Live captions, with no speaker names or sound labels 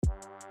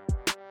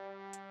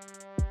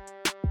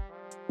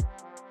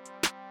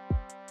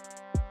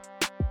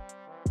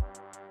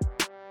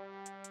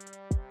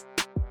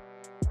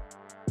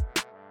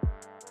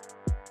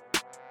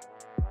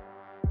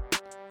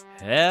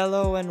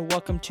Hello and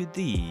welcome to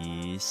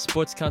the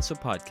Sports Council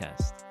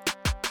Podcast.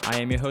 I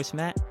am your host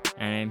Matt,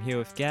 and I am here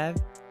with Gav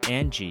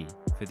and G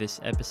for this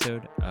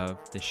episode of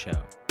the show.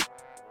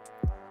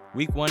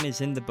 Week 1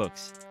 is in the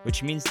books,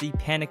 which means the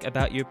panic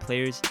about your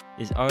players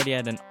is already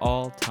at an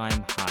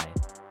all-time high.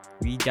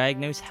 We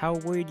diagnose how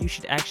worried you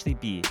should actually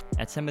be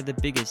at some of the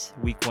biggest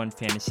Week 1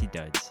 fantasy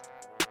duds.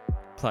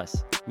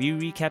 Plus, we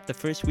recap the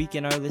first week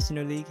in our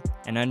listener league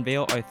and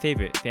unveil our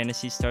favorite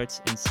fantasy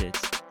starts and sits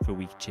for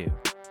Week 2.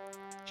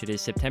 Today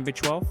is September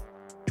 12th,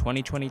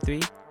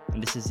 2023,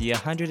 and this is the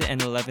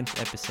 111th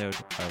episode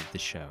of the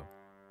show.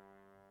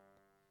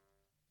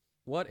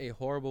 What a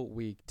horrible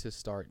week to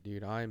start,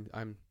 dude. My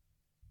I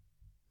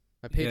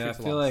Patriots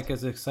feel lost. like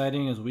as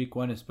exciting as week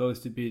 1 is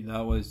supposed to be,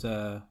 that was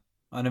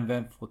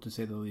uneventful to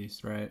say the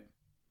least, right?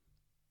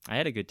 I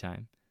had a good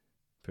time,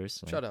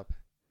 personally. Shut up.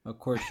 Of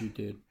course you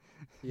did.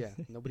 Yeah,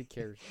 nobody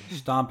cares.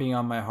 Stomping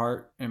on my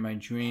heart and my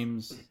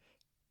dreams.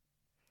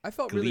 I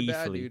felt really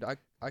bad, Gleefully. dude.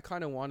 I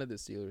kind of wanted the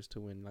Steelers to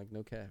win, like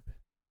no cap.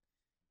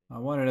 I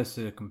wanted us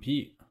to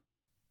compete,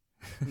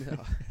 No.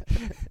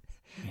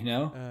 you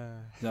know?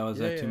 Was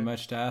yeah, that too yeah.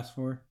 much to ask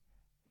for?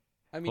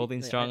 I mean,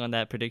 Holding strong on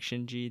that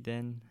prediction, G,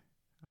 then?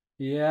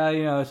 Yeah,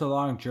 it's a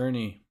long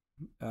journey.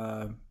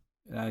 And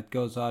it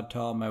goes out to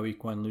all my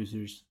week 1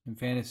 losers in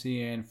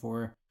fantasy and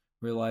for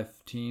real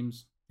life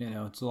teams.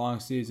 It's a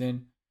long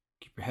season.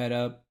 Keep your head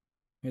up.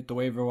 Hit the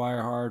waiver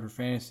wire hard for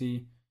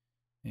fantasy.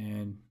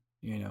 And,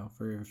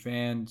 for your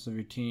fans of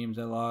your teams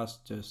that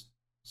lost, just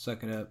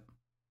suck it up.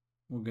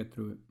 We'll get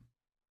through it.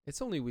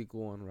 It's only week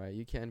 1, right?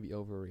 You can't be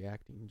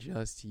overreacting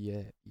just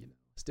yet.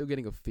 Still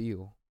getting a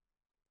feel.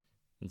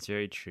 It's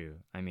very true.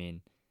 I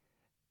mean,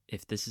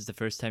 if this is the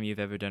first time you've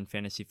ever done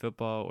fantasy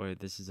football, or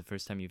this is the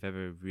first time you've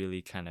ever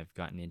really kind of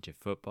gotten into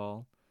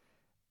football,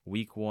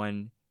 week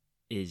 1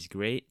 is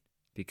great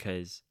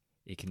because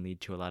it can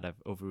lead to a lot of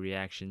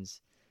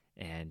overreactions.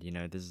 And,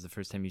 this is the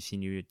first time you've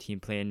seen your team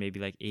play in maybe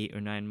like 8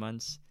 or 9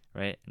 months,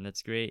 right? And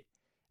that's great,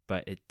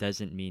 but it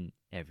doesn't mean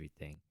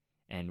everything.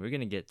 And we're going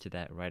to get to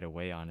that right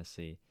away,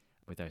 honestly,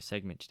 with our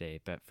segment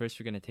today. But first,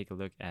 we're going to take a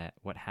look at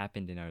what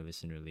happened in our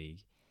listener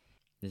league.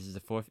 This is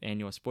the 4th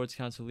annual Sports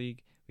Council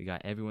League. We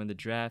got everyone the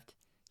draft.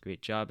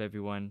 Great job,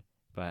 everyone.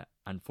 But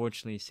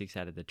unfortunately, 6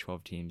 out of the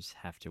 12 teams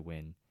have to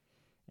win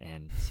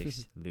and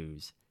 6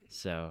 lose.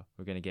 So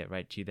we're going to get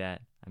right to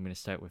that. I'm going to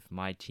start with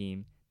my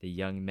team, the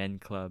Young Men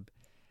Club,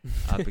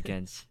 up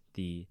against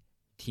the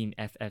Team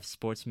FF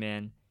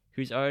Sportsman,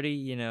 who's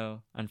already,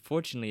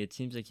 unfortunately, it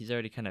seems like he's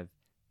already kind of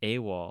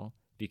AWOL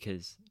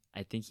because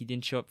I think he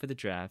didn't show up for the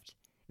draft.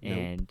 Nope.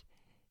 And,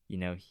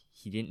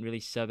 he didn't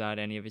really sub out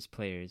any of his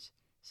players.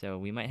 So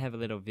we might have a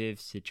little Viv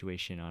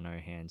situation on our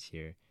hands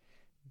here.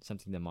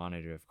 Something to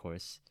monitor, of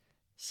course.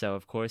 So,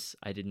 of course,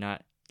 I did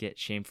not get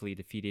shamefully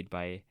defeated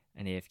by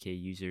an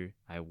AFK user.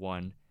 I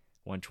won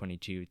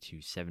 122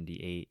 to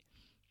 78.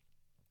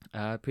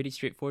 Pretty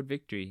straightforward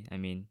victory. I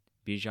mean,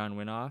 Bijan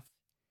went off,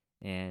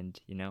 and,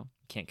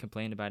 can't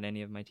complain about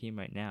any of my team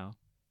right now.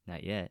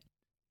 Not yet.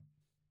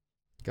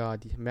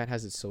 God, Matt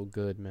has it so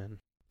good, man.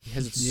 He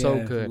has it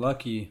so good.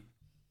 Lucky.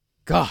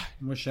 God.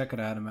 I wish I could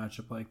have had a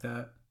matchup like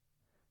that.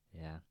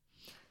 Yeah.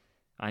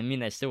 I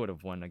mean, I still would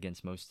have won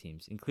against most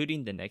teams,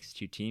 including the next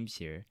 2 teams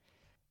here.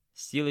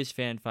 Steelers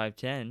fan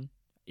 510,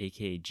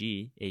 aka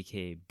G,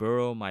 aka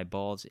Burrow My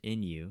Balls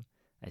in You.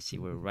 I see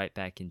we're right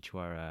back into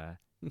our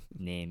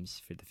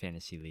names for the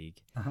fantasy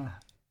league.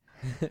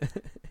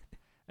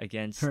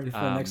 Against Ready for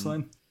the next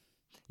one?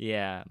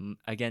 Yeah,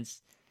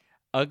 against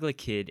Ugly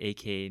Kid,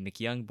 aka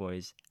McYoung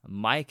Boys,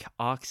 Mike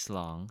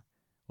Oxlong,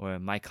 or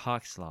Mike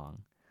Hawkslong.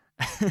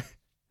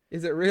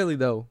 Is it really,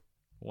 though?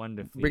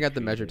 Wonderfully Bring out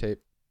the measure created.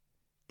 tape.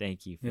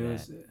 Thank you for It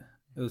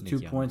that. was 2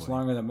 McYoung points boy.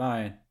 longer than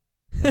mine.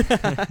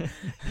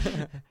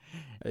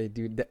 Hey,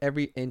 dude,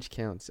 every inch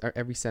counts, or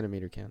every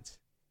centimeter counts.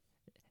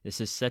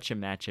 This is such a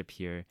matchup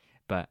here,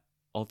 but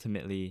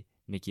ultimately,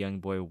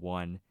 McYoungboy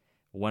won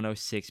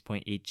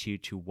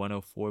 106.82 to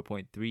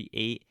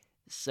 104.38.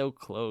 So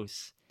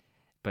close.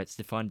 But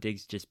Stephon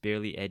Diggs just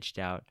barely edged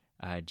out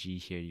G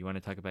here. You want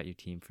to talk about your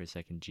team for a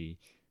second, G?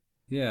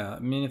 Yeah, I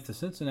mean, if the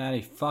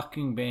Cincinnati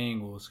fucking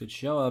Bengals could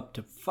show up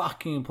to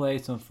fucking play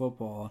some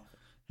football,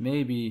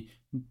 maybe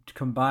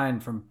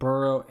combined from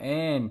Burrow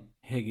and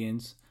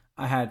Higgins,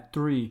 I had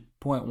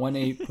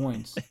 3.18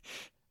 points.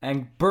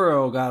 And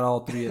Burrow got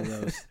all 3 of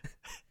those.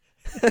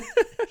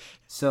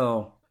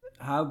 So,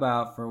 how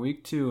about for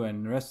week 2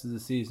 and the rest of the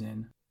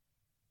season,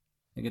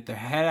 they get their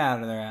head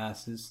out of their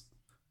asses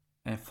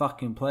and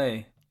fucking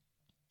play.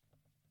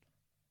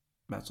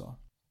 That's all.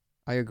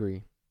 I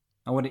agree.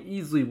 I would have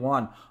easily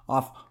won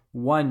off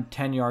one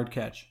 10-yard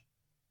catch.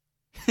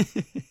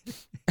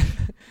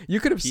 You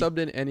could have subbed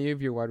in any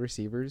of your wide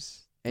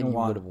receivers, and And you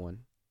won. would have won.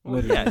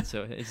 Well, yeah,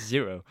 so it's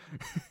 0.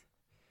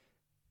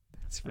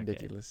 It's Okay.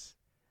 ridiculous.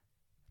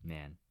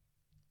 Man.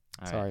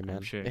 All Sorry, right, man.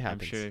 I'm It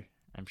happens.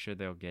 sure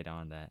they'll get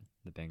on that.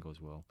 The Bengals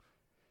will.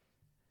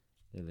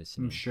 They're I'm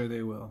listening. sure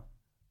they will.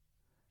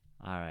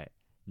 All right.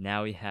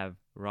 Now we have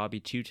Robbie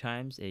 2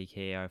 times,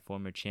 aka our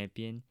former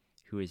champion,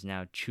 who is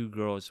now 2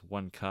 girls,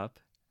 1 cup.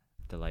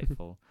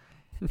 delightful.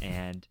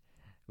 And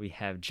we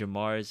have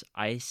Jamar's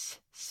Ice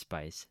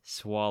Spice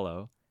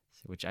Swallow,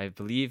 which I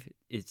believe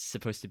it's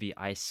supposed to be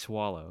Ice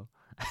Swallow.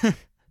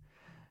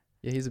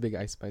 Yeah, he's a big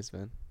Ice Spice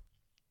fan.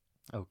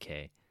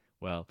 Okay.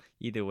 Well,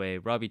 either way,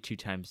 Robbie 2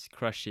 times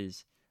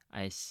crushes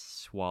Ice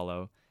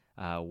Swallow,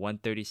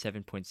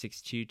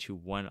 137.62 to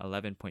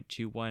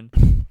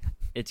 111.21.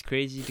 It's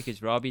crazy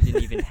because Robbie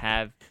didn't even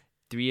have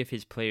 3 of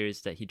his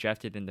players that he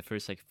drafted in the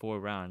first 4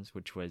 rounds,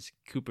 which was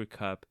Cooper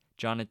Kupp,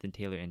 Jonathan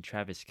Taylor, and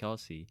Travis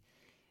Kelce,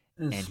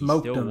 and he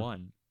smoked still them.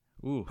 won.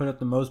 Ooh. Put up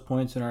the most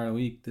points in our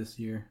league this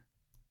year.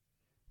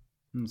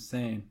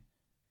 Insane.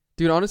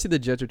 Dude, honestly, the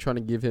Jets are trying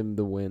to give him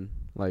the win.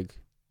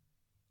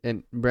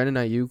 And Brandon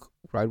Ayuk,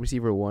 wide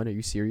receiver 1. Are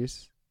you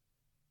serious?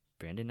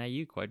 Brandon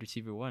Ayuk, wide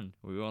receiver 1.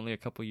 We were only a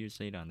couple years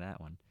late on that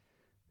one.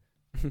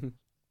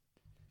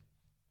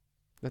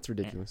 That's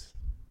ridiculous.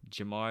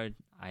 Jamar,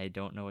 I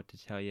don't know what to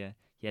tell you.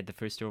 He had the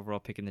first overall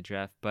pick in the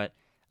draft, but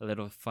a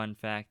little fun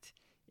fact,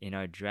 in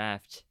our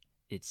draft,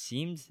 it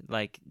seemed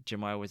like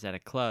Jamar was at a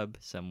club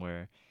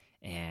somewhere,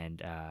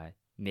 and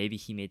maybe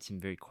he made some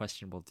very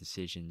questionable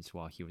decisions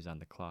while he was on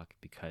the clock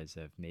because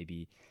of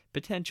maybe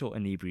potential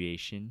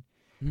inebriation.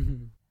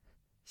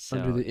 So,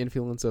 Under the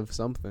influence of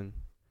something.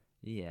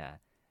 yeah.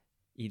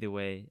 Either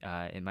way,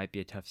 it might be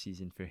a tough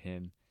season for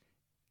him,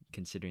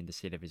 considering the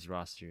state of his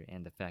roster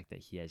and the fact that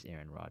he has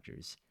Aaron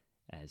Rodgers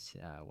as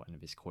one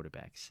of his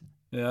quarterbacks.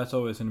 Yeah, that's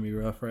always going to be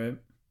rough, right?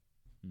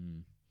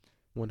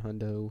 One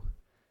hundo.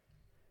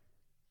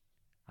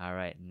 All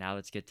right, now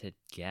let's get to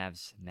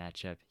Gav's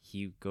matchup.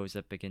 He goes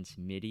up against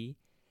Mitty,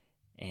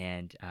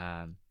 and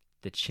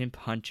the Chimp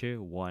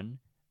Hunter won,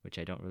 which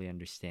I don't really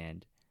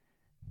understand.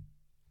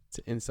 It's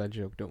an inside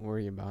joke. Don't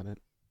worry about it.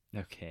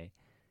 Okay.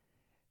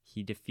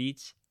 He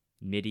defeats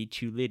Mitty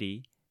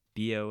Chulitty,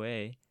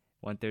 BOA,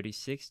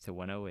 136 to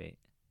 108.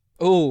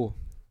 Oh,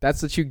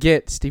 that's what you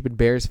get, stupid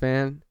Bears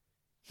fan.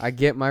 I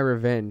get my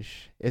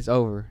revenge. It's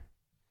over.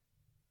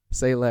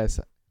 Say less.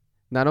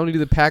 Not only do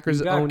the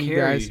Packers own you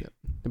guys,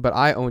 but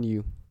I own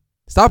you.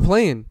 Stop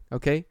playing,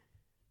 okay?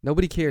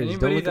 Nobody cares. Anybody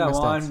Don't look that at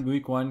my stats. won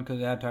week 1 because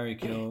they had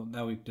Tyreek Hill,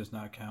 that week does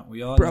not count.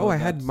 We all Bro, know I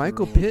had that's the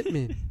Michael rule.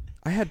 Pittman.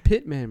 I had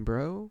Pittman,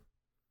 bro.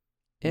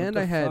 And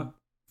I had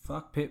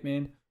fuck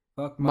Pittman,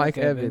 fuck Mike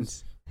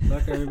Evans.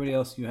 fuck everybody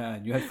else you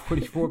had. You had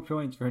 44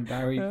 points for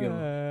Tyreek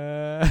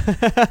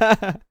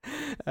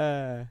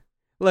Hill.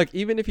 Look,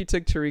 even if you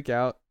took Tariq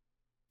out,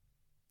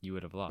 You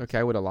would have lost. okay,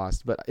 I would have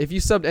lost. But if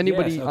you subbed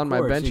anybody Yes, of on my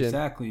course, bench in,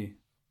 exactly.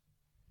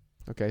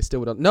 okay, I still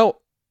would have. No,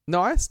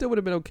 I still would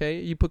have been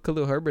okay. You put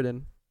Khalil Herbert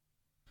in.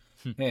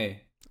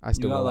 Hey, I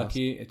still you got would've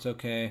lucky. It's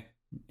okay.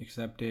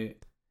 Accept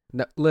it.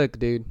 No, look,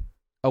 dude.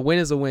 A win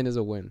is a win is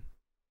a win.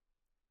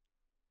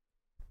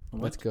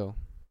 What? Let's go.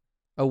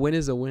 A win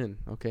is a win.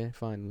 Okay,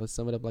 fine. Let's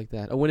sum it up like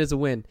that. A win is a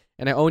win.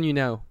 And I own you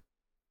now.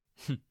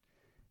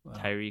 Wow.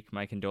 Tyreek,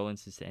 my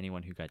condolences to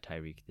anyone who got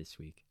Tyreek this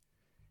week,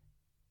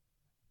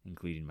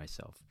 including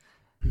myself.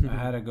 I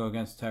had to go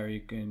against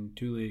Tyreek in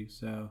 2 leagues,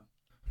 so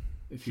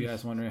if you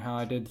guys wondering how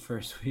I did the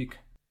first week,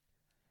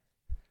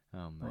 Oh,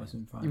 I man.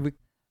 wasn't fine.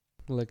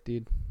 Look,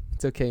 dude.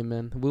 It's okay,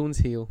 man. Wounds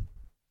heal.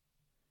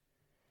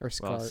 Or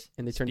scar. Well,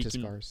 and they turn to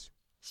speaking- scars.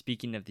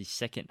 Speaking of the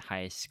second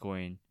highest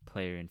scoring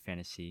player in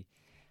fantasy,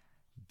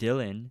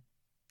 Dylan,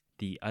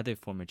 the other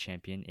former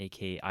champion,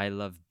 aka I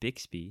Love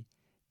Bixby,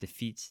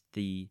 defeats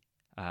the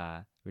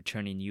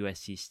returning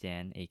USC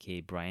stan,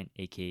 aka Bryant,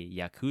 aka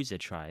Yakuza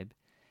Tribe,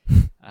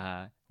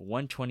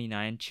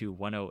 129 to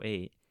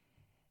 108,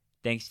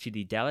 thanks to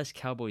the Dallas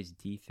Cowboys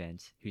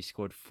defense, who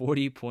scored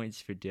 40 points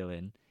for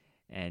Dylan,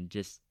 and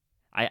just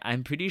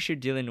I'm pretty sure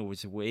Dylan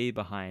was way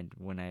behind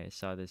when I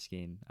saw this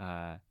game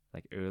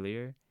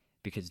earlier,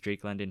 because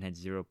Drake London had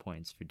 0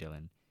 points for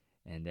Dylan.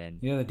 And then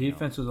Yeah, the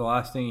defense was the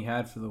last thing he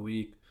had for the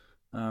week.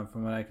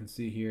 From what I can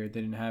see here,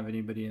 they didn't have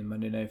anybody in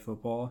Monday Night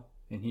Football,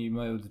 and he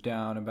was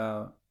down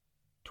about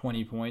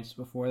 20 points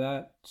before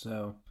that,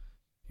 so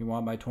he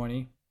won by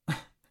 20.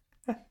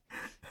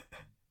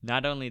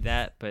 Not only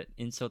that, but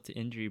insult to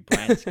injury,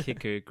 Bryant's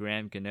kicker,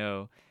 Graham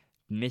Gano,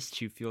 missed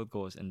 2 field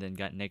goals and then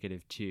got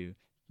 -2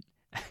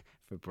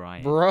 for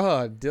Bryant.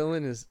 Bruh,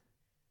 Dylan is...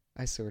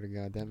 I swear to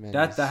God, that man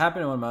That is...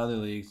 happened in one of my other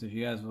leagues. If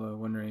you guys were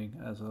wondering,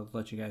 as I'll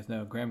let you guys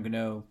know, Graham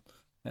Gano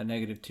at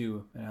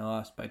 -2, and I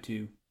lost by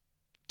 2.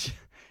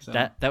 So,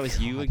 That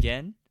was you God.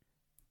 again?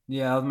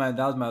 yeah,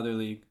 that was my other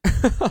league.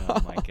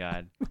 Oh my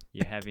God,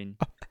 you're having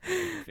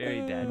a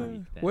very bad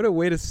week. Then. What a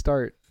way to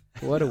start.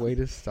 What a way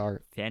to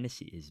start.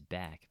 Fantasy is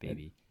back,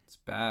 baby. It's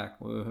back.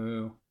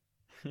 Woohoo.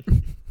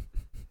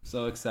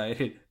 So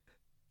excited.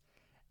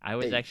 I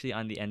was Hey. actually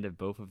on the end of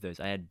both of those.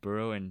 I had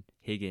Burrow and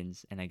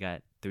Higgins, and I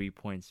got 3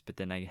 points, but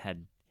then I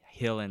had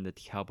Hill and the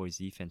Cowboys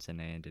defense,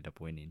 and I ended up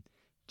winning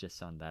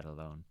just on that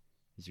alone.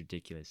 It was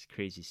ridiculous.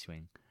 Crazy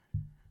swing.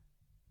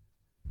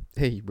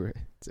 Hey, bro.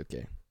 It's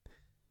okay.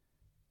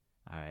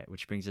 All right,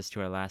 which brings us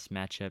to our last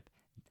matchup.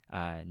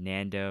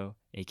 Nando,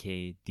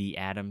 aka the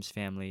Adams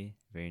family,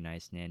 very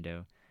nice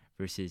Nando,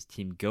 versus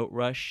Team Goat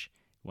Rush,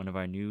 one of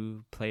our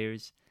new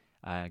players.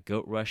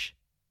 Goat Rush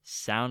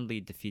soundly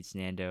defeats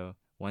Nando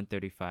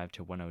 135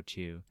 to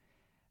 102.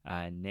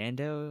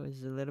 Nando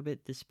is a little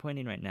bit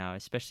disappointing right now,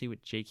 especially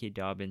with J.K.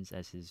 Dobbins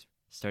as his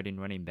starting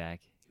running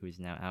back, who is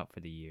now out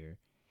for the year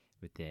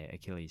with the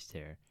Achilles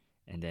tear.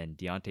 And then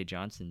Deontay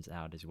Johnson's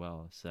out as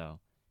well. So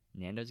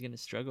Nando's going to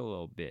struggle a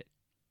little bit.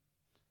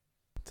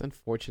 It's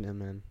unfortunate,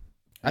 man.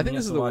 I think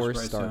this is the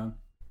worst start.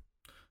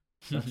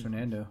 That's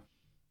Fernando.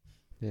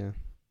 Yeah.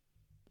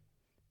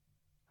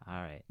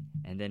 All right.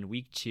 And then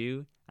week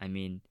 2, I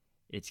mean,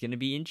 it's going to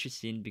be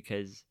interesting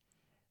because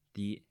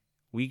the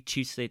week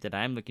 2 slate that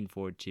I'm looking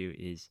forward to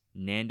is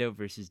Nando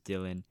versus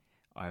Dylan,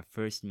 our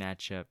first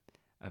matchup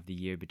of the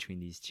year between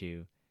these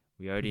two.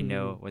 We already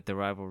know what the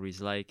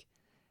rivalry's like.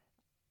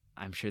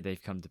 I'm sure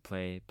they've come to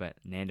play, but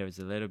Nando's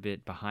a little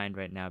bit behind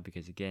right now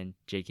because, again,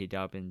 J.K.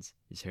 Dobbins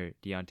is hurt.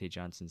 Deontay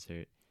Johnson's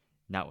hurt.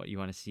 Not what you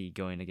want to see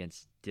going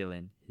against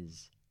Dylan,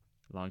 his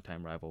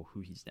longtime rival,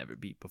 who he's never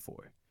beat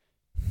before.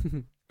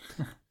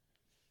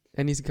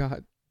 And he's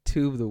got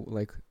 2 of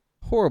the,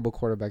 horrible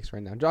quarterbacks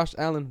right now. Josh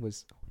Allen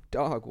was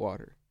dog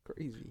water.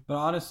 Crazy. But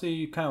honestly,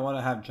 you kind of want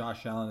to have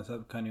Josh Allen this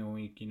upcoming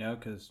week,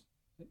 because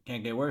it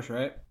can't get worse,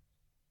 right?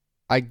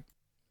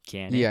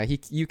 Can Yeah,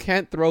 you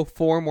can't throw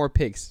 4 more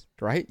picks,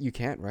 right? You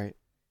can't, right?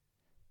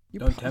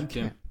 Don't tempt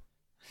him.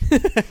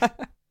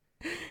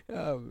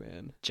 Oh,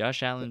 man.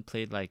 Josh Allen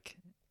played like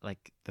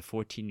the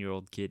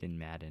 14-year-old kid in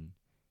Madden.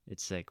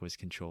 It's was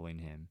controlling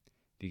him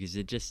because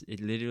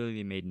it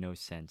literally made no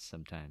sense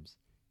sometimes.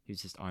 He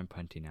was just arm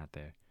punting out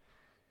there.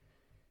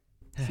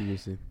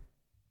 Seriously.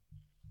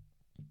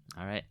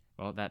 All right.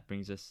 Well, that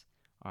brings us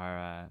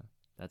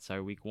that's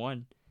our week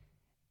 1.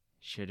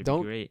 Should be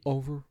great.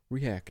 Don't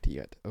overreact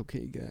yet.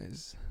 Okay,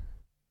 guys.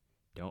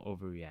 Don't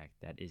overreact.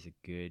 That is a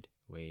good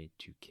way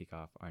to kick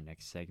off our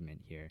next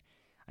segment here.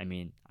 I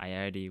mean,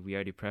 we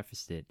already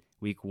prefaced it.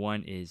 Week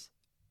 1 is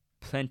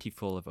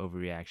plentiful of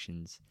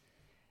overreactions.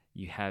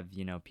 You have,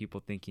 people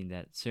thinking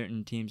that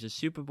certain teams are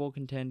Super Bowl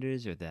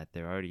contenders or that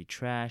they're already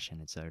trash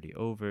and it's already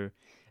over.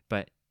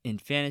 But in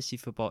fantasy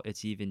football,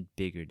 it's even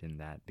bigger than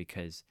that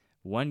because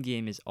one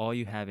game is all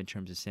you have in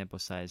terms of sample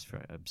size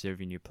for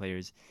observing your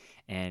players.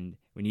 And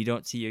when you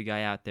don't see your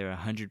guy out there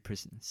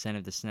 100%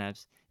 of the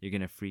snaps, you're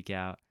going to freak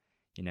out.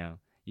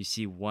 You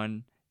see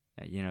one,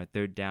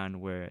 third down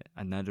where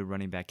another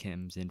running back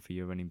comes in for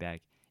your running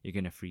back, you're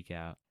going to freak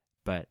out.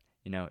 But,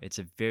 it's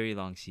a very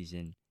long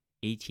season,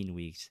 18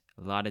 weeks.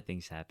 A lot of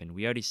things happen.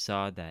 We already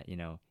saw that,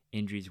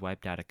 injuries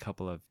wiped out a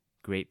couple of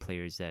great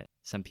players that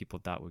some people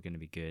thought were going to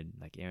be good,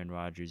 like Aaron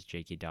Rodgers,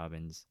 J.K.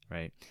 Dobbins,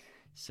 right?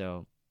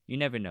 So you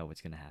never know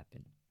what's going to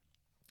happen.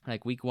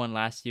 Like week 1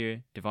 last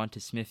year,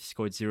 Devonta Smith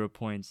scored 0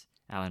 points.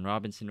 Allen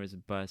Robinson was a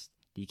bust.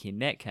 DK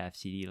Metcalf,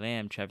 CeeDee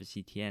Lamb, Travis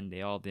Etienne,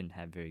 they all didn't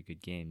have very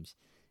good games.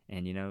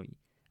 And,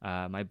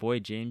 my boy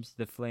James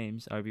the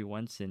Flames, RB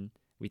Winston,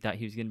 we thought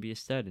he was going to be a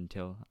stud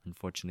until,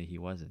 unfortunately, he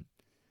wasn't.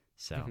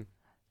 So,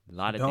 a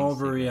lot of Don't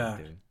things.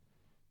 overreact.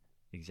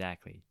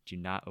 Exactly. Do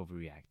not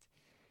overreact.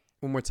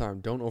 One more time.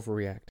 Don't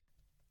overreact.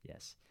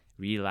 Yes.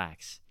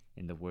 Relax,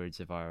 in the words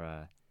of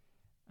our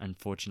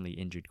unfortunately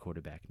injured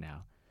quarterback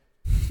now.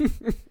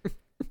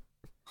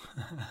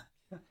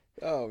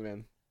 Oh,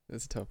 man.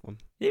 That's a tough one.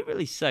 It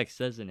really sucks,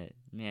 doesn't it?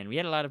 Man, we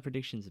had a lot of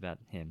predictions about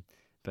him,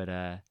 but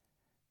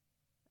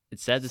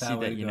it's sad to see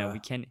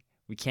that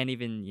we can't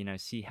even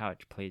see how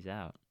it plays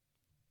out.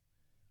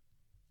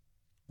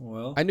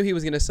 Well, I knew he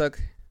was gonna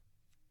suck.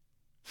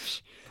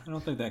 I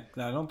don't think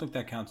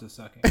that counts as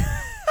sucking.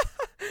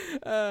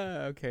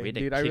 Okay, Way to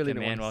dude. kick I really a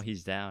don't man want while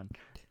he's down.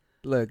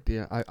 Look,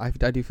 dude. I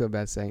do feel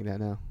bad saying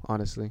that now.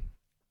 Honestly.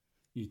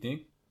 You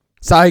think?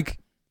 Psych.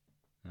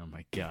 Oh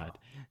my god.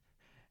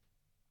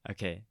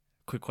 Okay.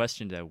 Quick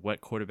question though: what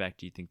quarterback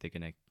do you think they're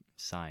gonna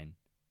sign?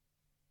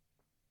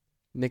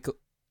 What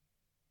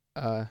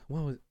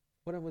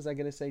was I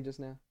gonna say just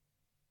now?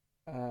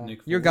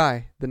 Nick Your Foles?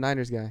 guy, the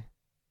Niners guy.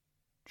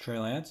 Trey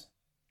Lance?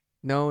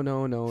 No.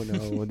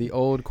 The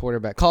old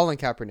quarterback, Colin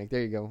Kaepernick.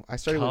 There you go. I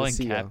started Colin with a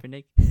C.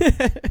 Kaepernick?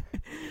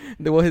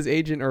 Well, his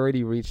agent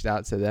already reached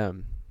out to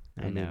them.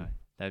 I know.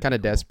 Kind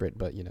of desperate,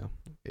 but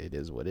it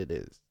is what it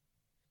is.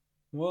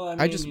 Well,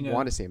 I just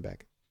want to see him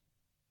back.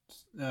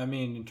 I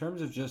mean, in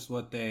terms of just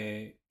what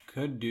they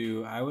could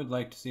do, I would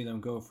like to see them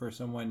go for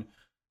someone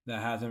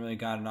that hasn't really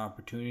got an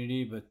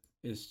opportunity but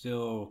is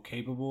still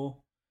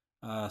capable.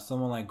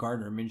 Someone like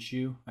Gardner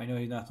Minshew. I know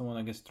he's not someone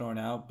that gets thrown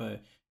out,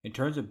 but in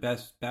terms of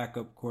best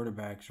backup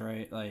quarterbacks,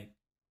 right? Like,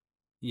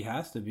 he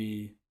has to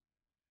be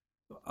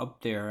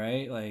up there,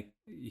 right? Like,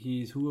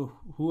 he's who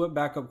a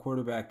backup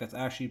quarterback that's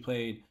actually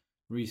played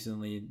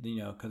recently,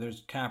 because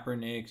there's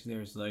Kaepernick,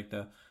 there's like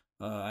the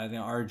I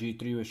think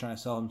RG3 was trying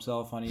to sell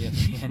himself on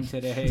ESPN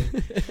today.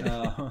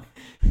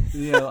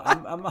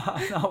 I'm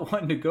not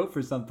one to go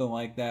for something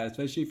like that,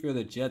 especially if you're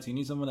the Jets. You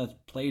need someone that's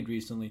played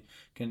recently,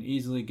 can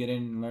easily get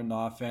in and learn the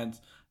offense.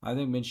 I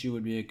think Minshew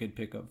would be a good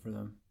pickup for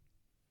them.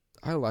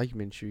 I like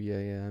Minshew,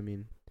 yeah. I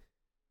mean,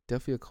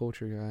 definitely a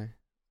culture guy.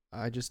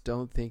 I just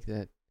don't think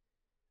that.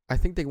 I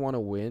think they want to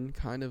win,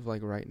 kind of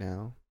like right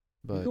now.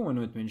 But you can win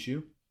with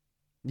Minshew.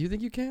 You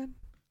think you can?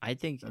 I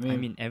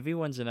mean,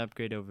 everyone's an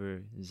upgrade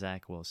over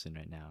Zach Wilson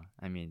right now.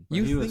 I mean,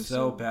 he was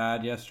so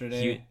bad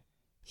yesterday.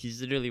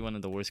 He's literally one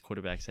of the worst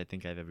quarterbacks I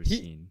think I've ever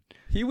seen.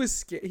 He was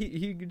scared.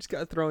 He just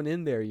got thrown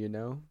in there, you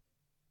know.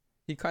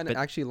 He kind of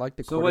actually liked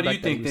the quarterback. So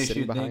what do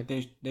you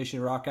think they should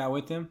rock out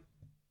with him?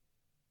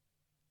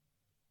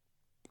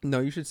 No,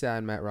 you should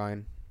sign Matt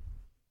Ryan.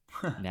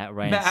 Matt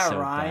Ryan.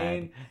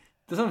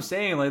 That's what I'm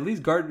saying. Like, at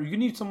least you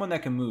need someone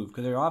that can move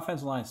because their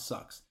offensive line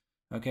sucks.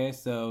 Okay,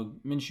 so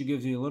Minshew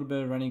gives you a little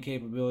bit of running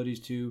capabilities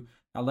too.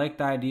 I like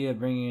the idea of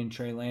bringing in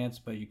Trey Lance,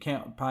 but you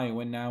can't probably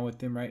win now with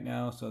him right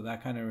now. So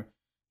that kind of,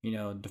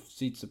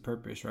 defeats the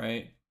purpose,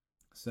 right?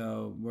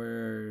 So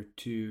where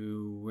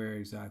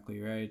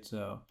exactly, right?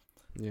 So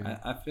yeah,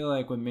 I feel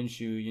like with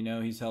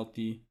Minshew, he's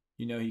healthy.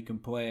 He can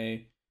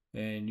play,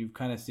 and you've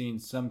kind of seen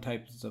some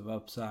types of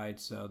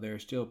upside. So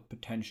there's still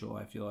potential,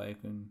 I feel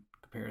like, in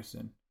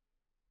comparison.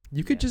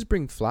 You could just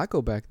bring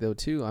Flacco back though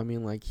too. I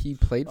mean, like he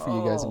played for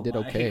you guys and did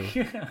okay.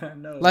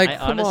 No. Like,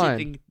 come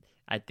on.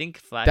 I think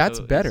Flacco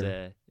that's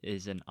better.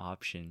 Is an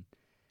option.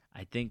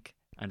 I think,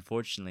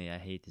 unfortunately, I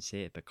hate to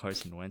say it, but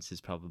Carson Wentz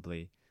is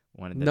probably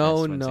one of the best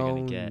ones they're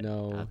gonna get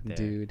out there.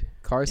 Dude.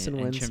 Carson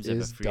Wentz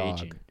is dog.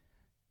 Agent.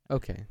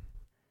 Okay,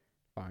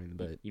 fine,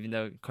 but even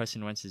though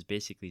Carson Wentz is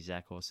basically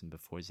Zach Wilson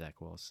before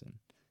Zach Wilson,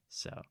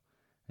 so.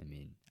 I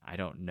mean, I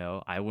don't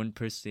know. I wouldn't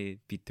personally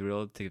be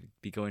thrilled to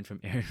be going from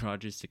Aaron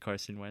Rodgers to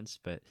Carson Wentz,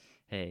 but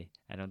hey,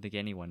 I don't think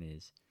anyone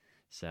is.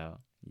 So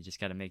you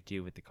just got to make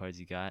do with the cards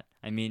you got.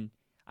 I mean,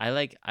 I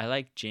like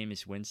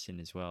Jameis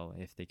Winston as well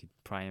if they could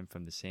pry him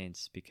from the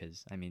Saints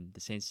because, I mean, the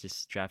Saints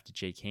just drafted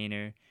Jake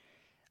Haener.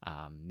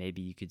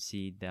 Maybe you could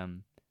see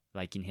them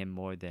liking him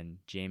more than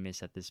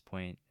Jameis at this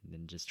point and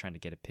then just trying to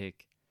get a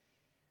pick.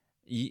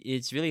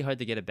 It's really hard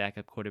to get a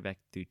backup quarterback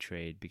through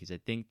trade because I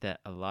think that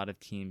a lot of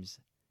teams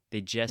 – they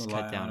just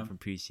cut down from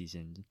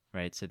preseason,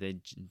 right? So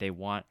they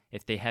want,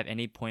 if they have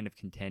any point of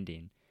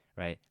contending,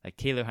 right? Like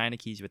Taylor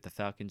Heineke's with the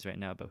Falcons right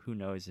now, but who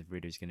knows if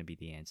Ritter's going to be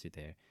the answer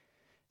there.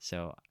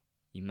 So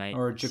you might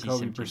or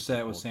Jacoby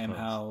Brissett with Sam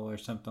Howell or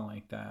something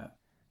like that.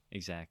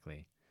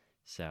 Exactly.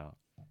 So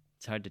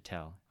it's hard to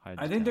tell.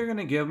 I think they're going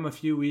to give him a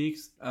few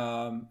weeks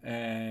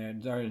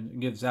and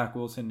give Zach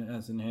Wilson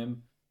as in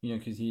him,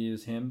 because he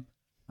is him.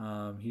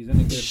 He's going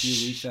to get a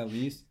few weeks at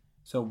least.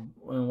 So,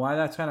 and why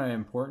that's kind of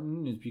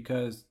important is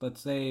because let's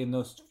say in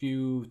those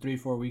few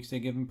 3-4 weeks they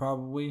give him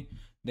probably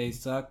they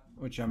suck,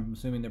 which I'm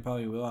assuming they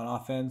probably will on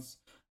offense.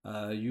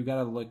 You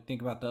gotta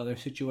think about the other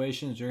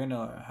situations. You're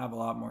gonna have a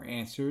lot more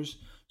answers.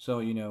 So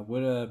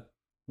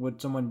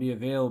would someone be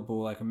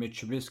available like a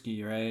Mitch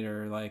Trubisky, right?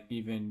 Or like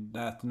even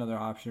that's another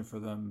option for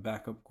them,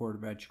 backup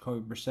quarterback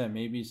Jacoby Brissett.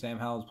 Maybe Sam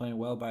Howell's playing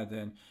well by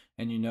then,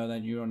 and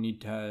that you don't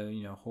need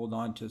to hold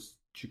on to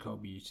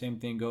Jacoby.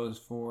 Same thing goes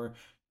for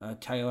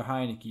Taylor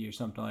Heineke or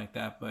something like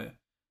that. But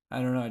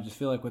I don't know. I just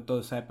feel like with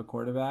those type of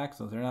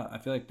quarterbacks, I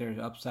feel like their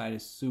upside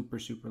is super,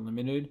 super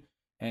limited.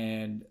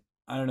 And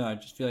I don't know. I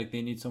just feel like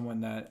they need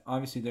someone that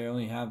obviously they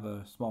only have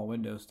a small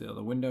window still.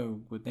 The window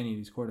with any of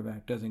these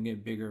quarterbacks doesn't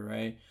get bigger,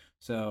 right?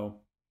 So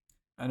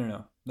I don't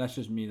know. That's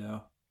just me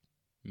though.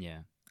 Yeah.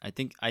 I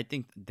think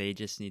they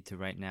just need to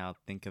right now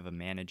think of a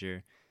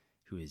manager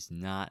who is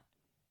not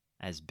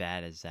as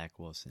bad as Zach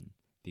Wilson.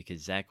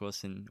 Because Zach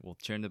Wilson will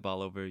turn the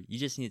ball over. You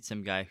just need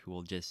some guy who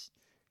will just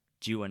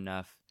do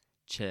enough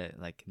to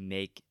like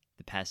make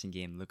the passing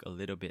game look a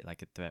little bit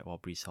like a threat while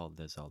Breece Hall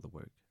does all the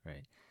work,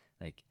 right?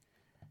 Like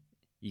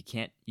you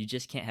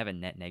just can't have a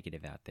net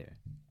negative out there,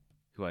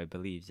 who I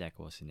believe Zach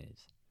Wilson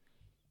is.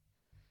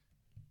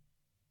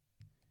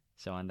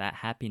 So on that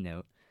happy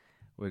note,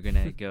 we're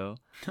gonna go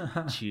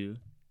to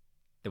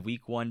the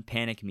Week 1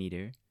 panic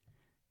meter.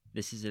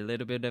 This is a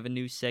little bit of a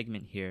new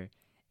segment here,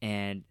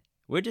 and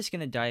we're just going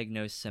to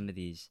diagnose some of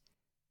these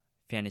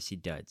fantasy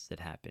duds that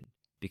happen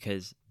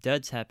because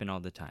duds happen all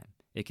the time.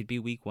 It could be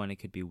week 1, it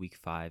could be week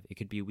 5, it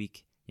could be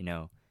week,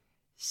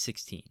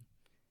 16.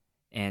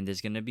 And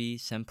there's going to be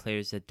some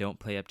players that don't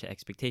play up to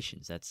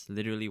expectations. That's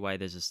literally why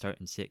there's a start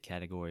and sit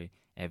category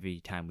every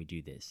time we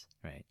do this,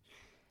 right?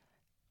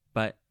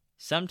 But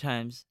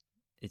sometimes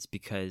it's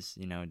because,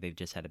 they've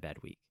just had a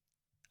bad week.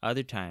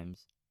 Other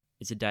times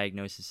it's a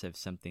diagnosis of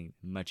something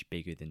much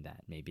bigger than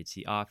that. Maybe it's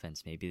the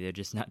offense. Maybe they're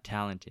just not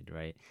talented,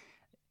 right?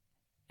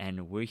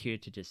 And we're here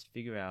to just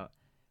figure out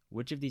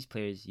which of these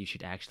players you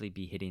should actually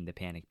be hitting the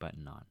panic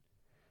button on.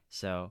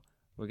 So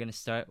we're going to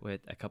start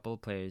with a couple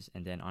of players,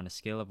 and then on a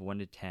scale of 1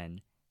 to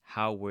 10,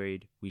 how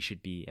worried we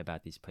should be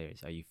about these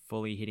players. Are you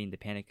fully hitting the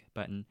panic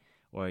button,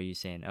 or are you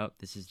saying, oh,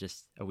 this is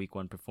just a week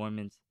 1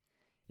 performance.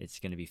 It's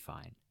going to be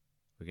fine.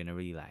 We're going to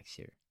relax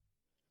here.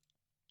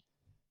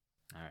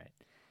 All right.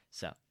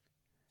 So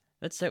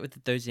let's start with the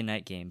Thursday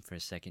night game for a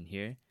second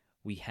here.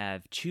 We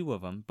have 2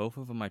 of them. Both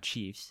of them are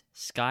Chiefs.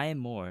 Sky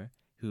Moore,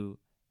 who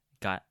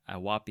got a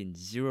whopping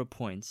 0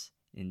 points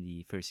in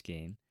the first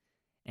game,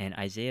 and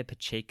Isaiah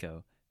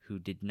Pacheco, who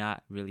did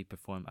not really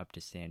perform up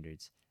to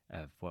standards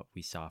of what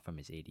we saw from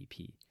his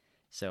ADP.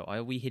 So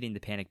are we hitting the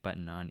panic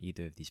button on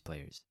either of these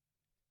players?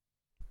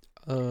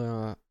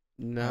 No.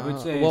 I would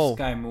say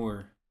Sky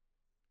Moore.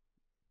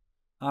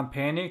 I'm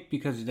panicked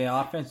because the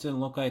offense didn't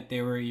look like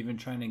they were even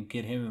trying to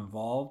get him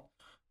involved.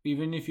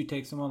 Even if you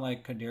take someone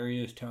like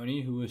Kadarius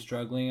Toney, who was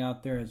struggling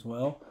out there as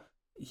well,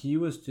 he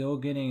was still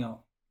getting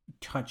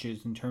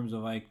touches in terms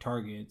of like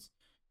targets.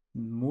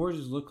 Moore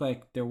just looked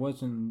like there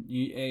wasn't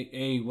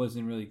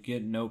wasn't really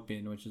getting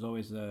open, which is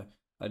always a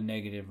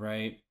negative,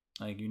 right?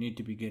 Like you need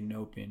to be getting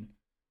open,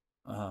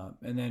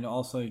 and then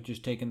also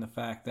just taking the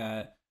fact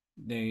that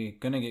they're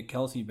gonna get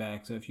Kelsey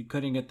back. So if you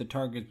couldn't get the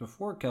targets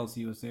before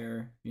Kelsey was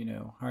there,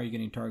 how are you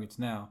getting targets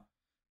now?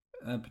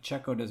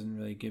 Pacheco doesn't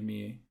really give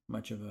me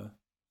much of a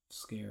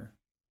scare.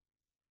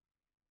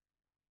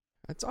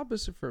 That's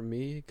opposite for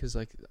me because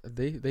like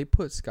they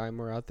put Sky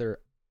Moore out there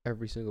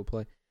every single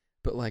play,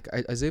 but like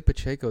Isaiah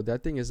Pacheco,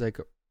 that thing is like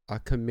a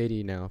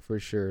committee now for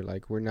sure.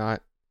 Like we're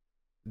not,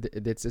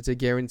 it's a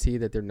guarantee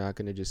that they're not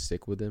gonna just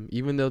stick with him,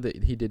 even though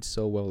that he did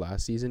so well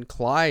last season.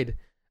 Clyde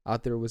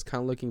out there was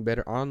kind of looking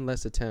better on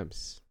less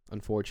attempts,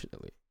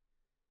 unfortunately.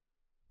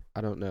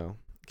 I don't know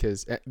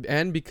because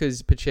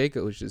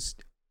Pacheco was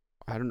just,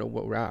 I don't know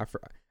what round.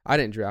 I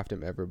didn't draft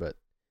him ever, but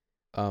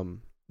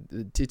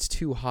it's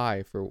too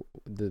high for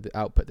the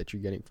output that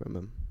you're getting from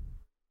him.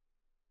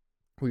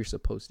 Who you're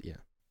supposed to, yeah.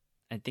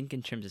 I think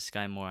in terms of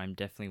Sky Moore, I'm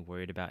definitely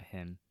worried about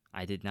him.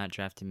 I did not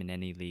draft him in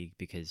any league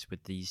because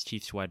with these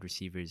Chiefs wide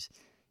receivers,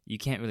 you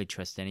can't really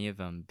trust any of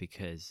them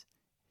because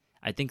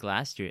I think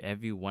last year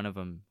every one of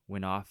them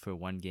went off for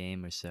one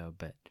game or so,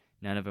 but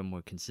none of them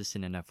were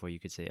consistent enough where you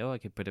could say, oh, I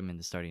could put him in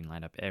the starting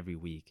lineup every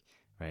week,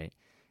 right?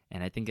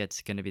 And I think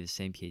that's going to be the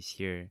same case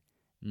here.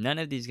 None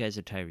of these guys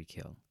are Tyreek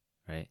Hill,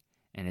 right?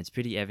 And it's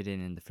pretty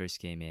evident in the first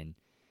game in.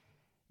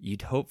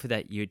 You'd hope for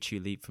that year 2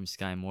 leap from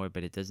Sky Moore,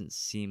 but it doesn't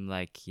seem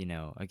like,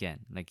 again,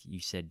 like you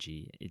said,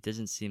 G, it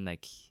doesn't seem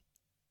like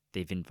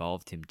they've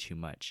involved him too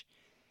much.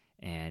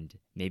 And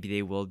maybe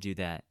they will do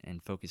that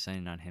and focus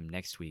on him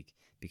next week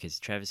because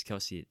Travis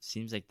Kelce, it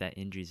seems like that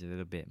injury is a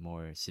little bit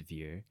more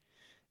severe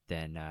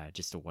than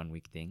just a 1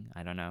 week thing.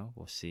 I don't know.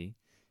 We'll see.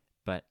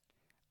 But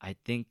I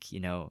think,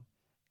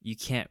 you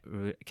can't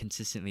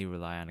consistently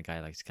rely on a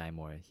guy like Sky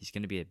Moore. He's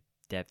going to be a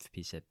depth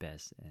piece at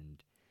best,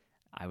 and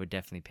I would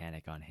definitely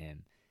panic on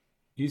him.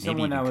 He's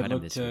someone I would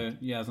look to.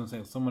 Yeah, I was gonna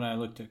say someone I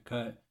look to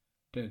cut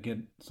to get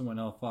someone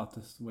else off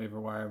this waiver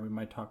wire. We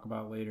might talk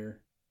about later.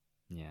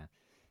 Yeah,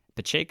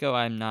 Pacheco,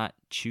 I'm not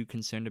too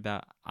concerned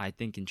about. I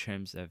think in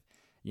terms of,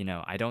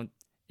 I don't.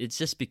 It's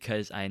just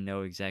because I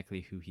know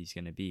exactly who he's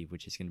gonna be,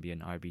 which is gonna be an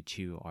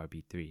RB2,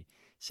 RB3.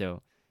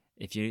 So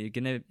if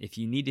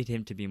you needed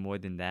him to be more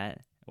than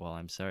that, well,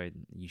 I'm sorry,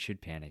 you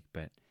should panic,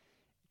 but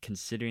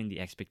considering the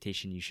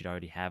expectation you should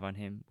already have on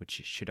him,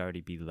 which should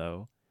already be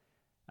low,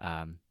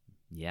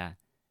 yeah,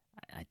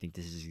 I think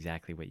this is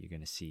exactly what you're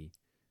going to see.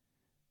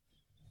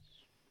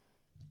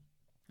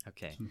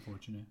 Okay. It's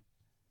unfortunate.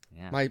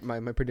 Yeah.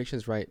 My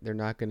prediction's right. They're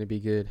not going to be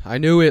good. I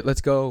knew it.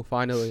 Let's go.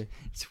 Finally.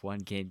 It's one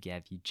game,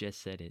 Gav. You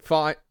just said it.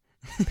 Fine.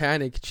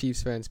 Panic,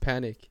 Chiefs fans.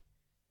 Panic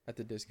at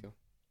the disco.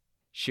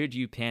 Should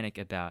you panic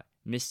about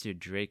Mr.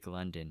 Drake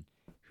London,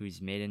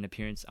 who's made an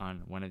appearance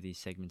on one of these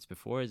segments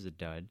before as a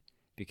dud,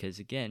 because,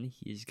 again,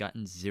 he's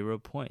gotten 0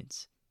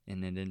 points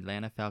in an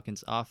Atlanta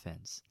Falcons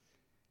offense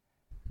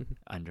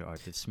under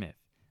Arthur Smith.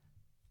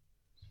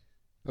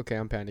 Okay,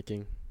 I'm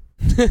panicking.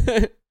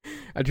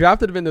 I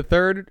drafted him in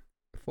the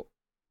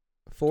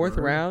fourth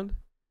round.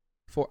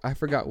 I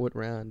forgot what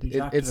round.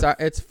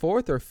 It's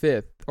fourth or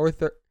fifth or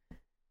third.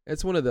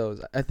 It's one of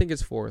those. I think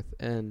it's fourth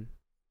and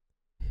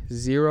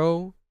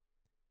 0.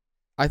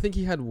 I think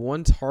he had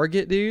 1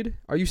 target, dude.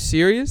 Are you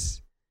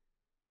serious?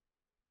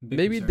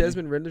 Maybe concerning.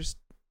 Desmond Ridder's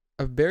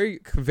a very,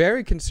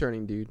 very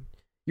concerning, dude.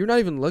 You're not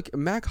even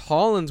looking. Mac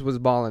Hollins was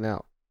balling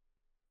out.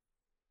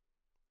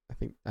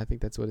 I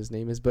think that's what his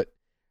name is. But,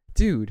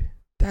 dude,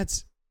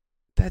 that's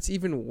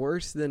even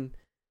worse than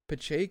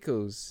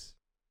Pacheco's.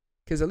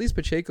 Because at least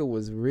Pacheco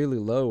was really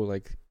low,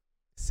 like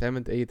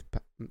 7th,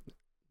 8th,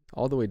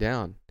 all the way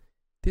down.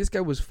 This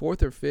guy was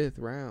 4th or 5th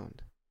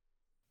round.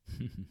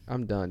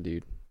 I'm done,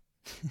 dude.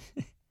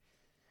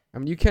 I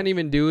mean, you can't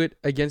even do it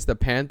against the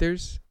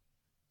Panthers.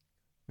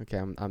 Okay,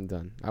 I'm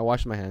done. I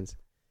wash my hands.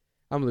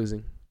 I'm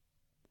losing.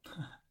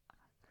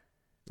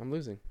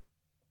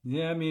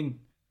 Yeah, I mean,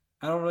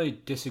 I don't really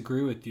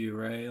disagree with you,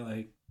 right?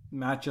 Like,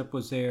 matchup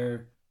was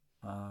there.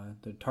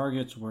 The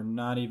targets were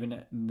not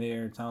even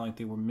there. It's not like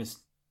they were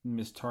missed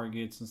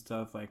targets and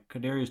stuff. Like,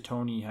 Kadarius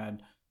Toney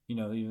had,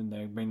 even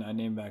they bring that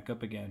name back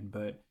up again,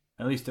 but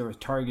at least there was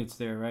targets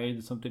there, right?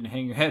 There's something to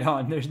hang your head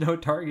on. There's no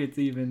targets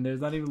even.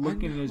 There's not even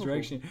looking in his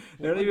direction.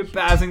 They're not even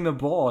passing the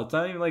ball. It's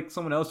not even like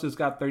someone else just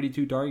got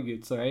 32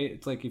 targets, right?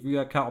 It's like if you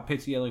got Kyle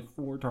Pitts, he had like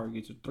 4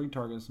 targets or 3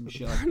 targets, some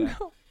shit like that.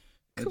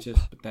 It's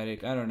just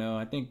pathetic. I don't know.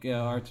 I think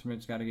Art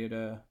Smith's got to get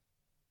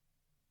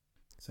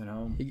sent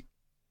home.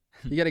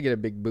 You got to get a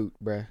big boot,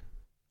 bruh.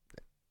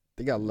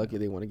 They got lucky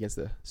they won against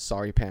the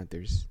sorry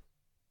Panthers.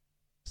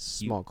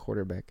 Small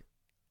quarterback.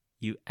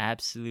 You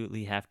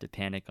absolutely have to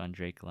panic on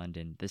Drake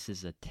London. This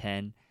is a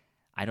 10.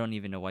 I don't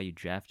even know why you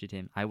drafted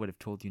him. I would have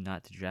told you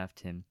not to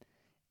draft him.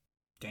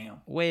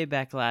 Damn. Way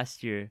back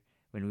last year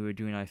when we were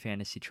doing our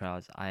fantasy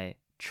trials, I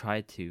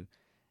tried to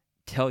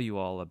tell you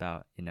all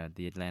about,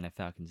 the Atlanta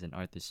Falcons and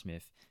Arthur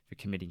Smith for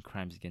committing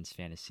crimes against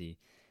fantasy.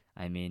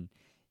 I mean,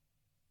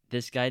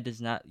 this guy does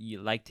not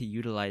like to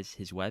utilize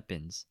his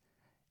weapons,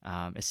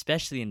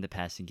 especially in the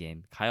passing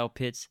game. Kyle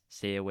Pitts,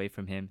 stay away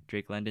from him.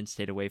 Drake London,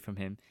 stayed away from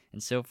him.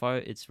 And so far,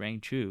 it's rang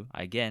true.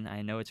 Again,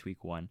 I know it's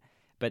week 1,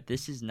 but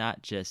this is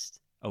not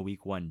just a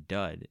week 1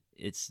 dud.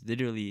 It's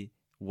literally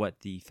what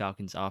the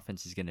Falcons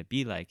offense is going to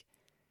be like,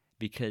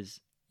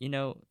 because,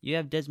 you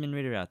have Desmond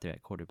Ridder out there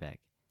at quarterback.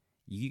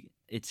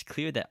 It's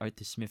clear that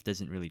Arthur Smith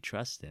doesn't really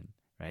trust him,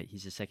 right?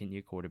 He's a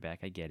second-year quarterback,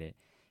 I get it.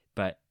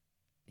 But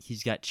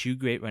he's got 2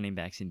 great running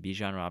backs in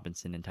Bijan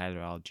Robinson and Tyler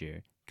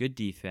Algier. Good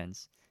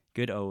defense,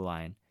 good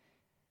O-line.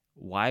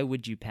 Why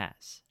would you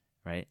pass,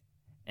 right?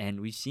 And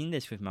we've seen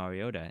this with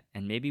Mariota,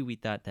 and maybe we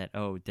thought that,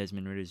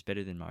 Desmond Ridder is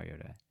better than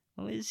Mariota.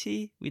 Well, is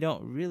he? We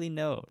don't really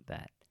know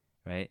that,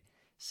 right?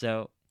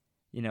 So,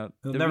 he'll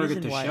never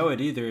get to show it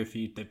either if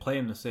they play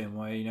him the same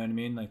way. You know what I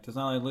mean? Like, it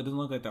doesn't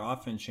look like their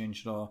offense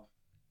changed at all.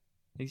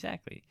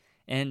 Exactly.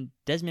 And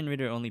Desmond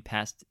Ridder only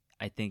passed,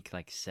 I think,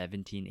 like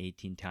 17,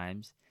 18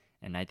 times.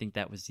 And I think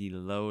that was the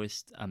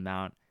lowest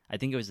amount. I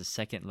think it was the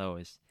second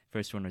lowest.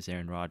 First one was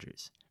Aaron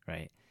Rodgers,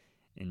 right?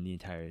 In the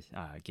entire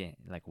game,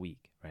 like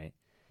week, right?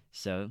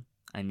 So,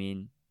 I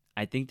mean,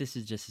 I think this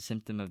is just a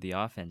symptom of the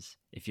offense.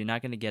 If you're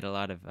not going to get a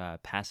lot of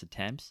pass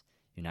attempts,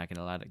 you're not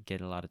going to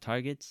get a lot of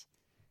targets.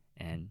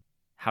 And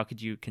how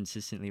could you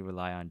consistently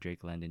rely on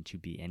Drake London to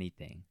be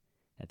anything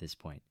at this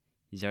point?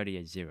 He's already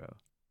at 0.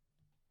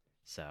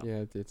 So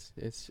yeah,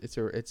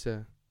 it's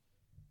a.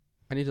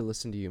 I need to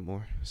listen to you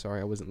more. Sorry,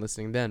 I wasn't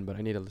listening then, but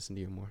I need to listen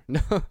to you more. No.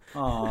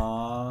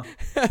 Aww.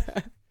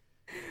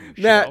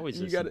 You should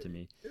always listen to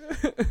me.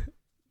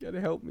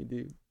 Gotta help me,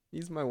 dude.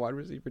 He's my wide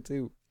receiver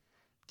too.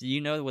 Do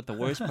you know what the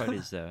worst part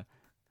is, though?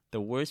 The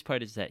worst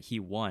part is that he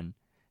won.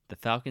 The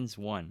Falcons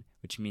won,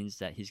 which means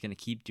that he's gonna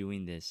keep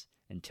doing this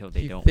until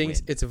they don't win. He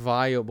thinks it's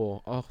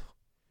viable. Oh.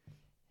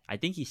 I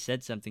think he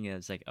said something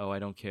that's like, I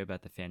don't care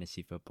about the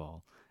fantasy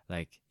football,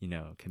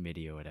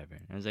 committee or whatever.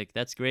 And I was like,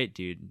 that's great,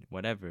 dude,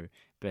 whatever.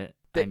 But,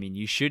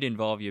 you should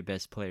involve your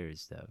best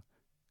players, though.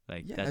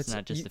 That's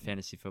not just a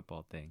fantasy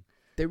football thing.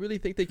 They really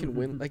think they can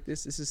win like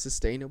this? This is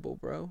sustainable,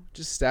 bro.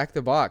 Just stack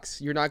the box.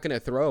 You're not going to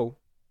throw.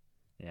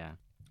 Yeah.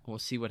 We'll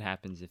see what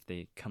happens if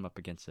they come up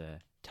against a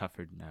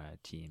tougher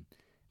team.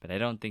 But I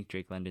don't think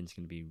Drake London's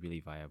going to be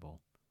really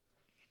viable.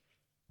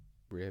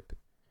 Rip.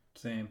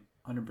 Same.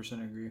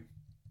 100% agree.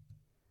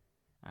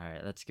 All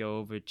right, let's go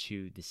over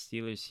to the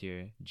Steelers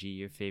here. G,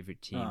 your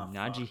favorite team.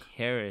 Najee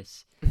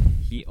Harris,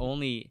 he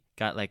only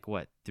got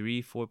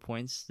 3-4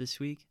 points this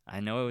week. I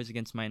know it was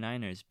against my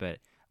Niners, but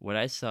what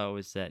I saw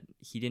was that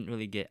he didn't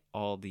really get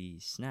all the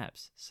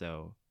snaps.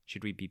 So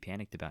should we be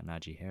panicked about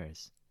Najee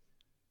Harris?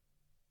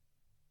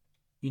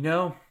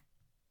 My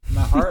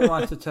heart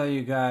wants to tell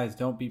you guys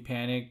don't be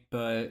panicked,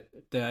 but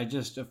I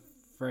just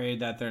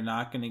afraid that they're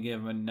not going to give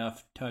him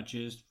enough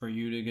touches for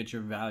you to get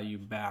your value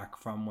back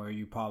from where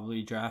you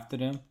probably drafted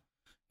him.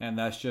 And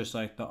that's just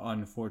the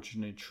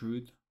unfortunate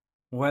truth.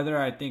 Whether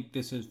I think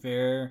this is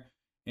fair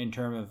in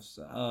terms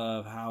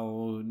of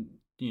how,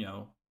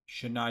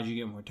 should Najee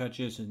get more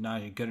touches? Is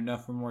Najee good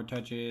enough for more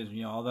touches?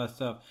 All that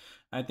stuff.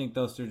 I think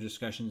those are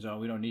discussions that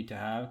we don't need to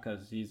have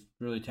because he's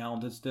really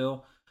talented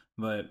still.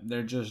 But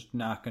they're just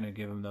not going to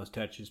give him those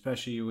touches,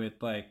 especially with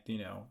if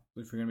you're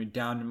going to be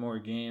down in more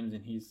games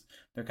and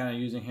they're kind of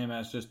using him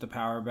as just the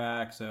power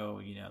back. So,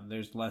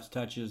 there's less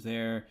touches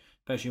there,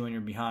 especially when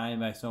you're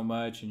behind by so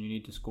much and you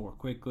need to score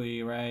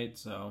quickly, right?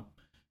 So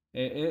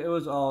it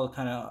was all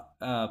kind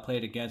of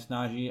played against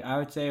Najee. I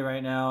would say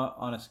right now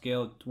on a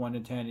scale of 1 to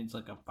 10, it's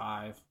like a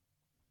 5.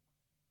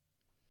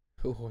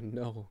 Oh,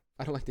 no.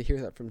 I don't like to hear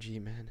that from G,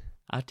 man.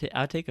 I'll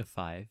take a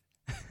 5.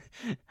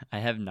 I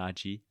have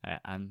Najee.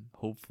 I'm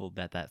hopeful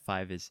that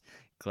 5 is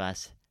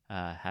glass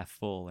half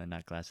full and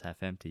not glass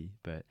half empty.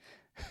 But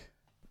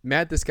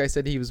Matt, this guy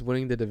said he was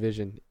winning the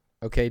division.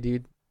 Okay,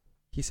 dude.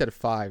 He said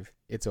 5.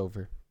 It's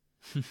over.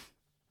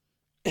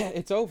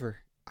 It's over.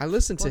 I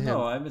listened to him.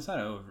 No, it's not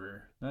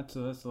over. That's a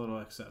little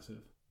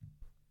excessive.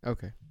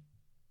 Okay,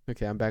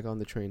 I'm back on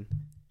the train.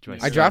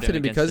 I drafted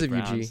him because of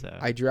you, G.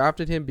 I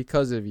drafted him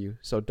because of you.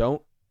 So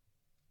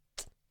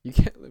you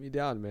can't let me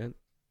down, man.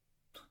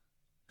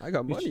 I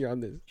got money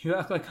on this. You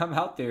act like I'm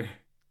out there.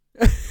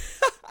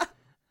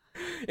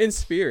 In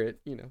spirit,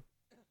 Yeah,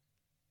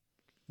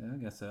 I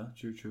guess so.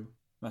 True.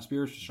 My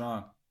spirits were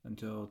strong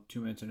until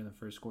 2 minutes into the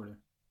first quarter.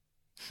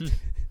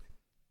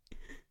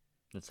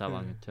 That's how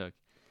long it took.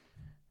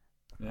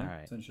 Yeah, all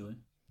right. Essentially.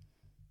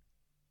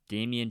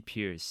 Dameon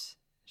Pierce.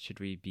 Should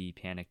we be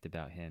panicked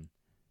about him?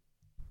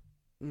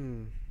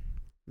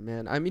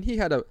 Man, he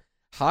had a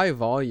high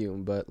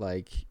volume, but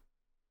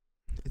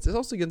it's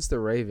also against the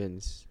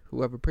Ravens,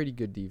 who have a pretty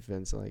good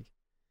defense.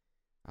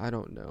 I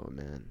don't know,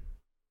 man.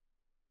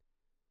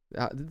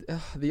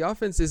 The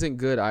offense isn't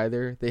good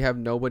either. They have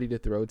nobody to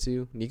throw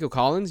to. Nico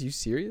Collins, you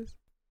serious?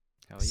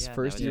 Oh yeah,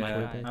 first year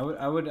quarterback.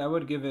 I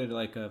would give it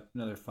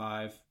another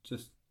 5.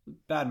 Just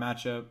bad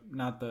matchup,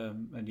 not the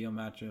ideal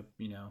matchup,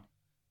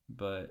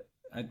 but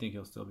I think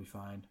he'll still be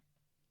fine.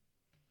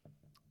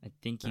 I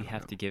think I you don't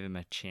have know. to give him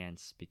a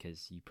chance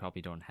because you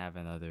probably don't have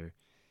another,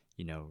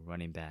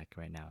 running back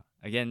right now.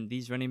 Again,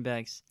 these running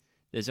backs,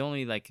 there's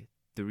only like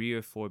 3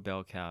 or 4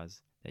 bell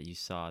cows that you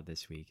saw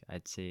this week.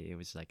 I'd say it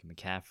was like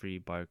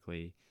McCaffrey,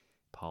 Barkley,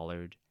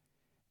 Pollard,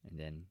 and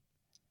then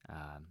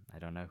I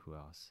don't know who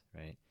else,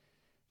 right?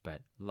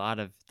 But a lot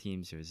of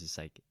teams, it was just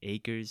like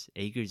Akers.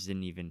 Akers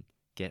didn't even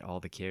get all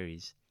the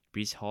carries.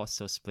 Brees Hall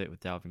still split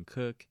with Dalvin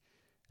Cook.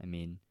 I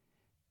mean,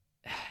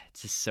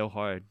 it's just so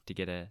hard to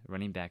get a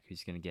running back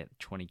who's going to get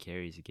 20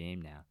 carries a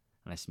game now.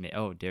 Unless,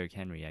 Derrick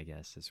Henry, I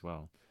guess, as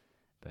well.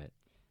 But,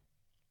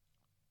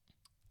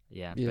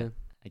 yeah, Yeah. but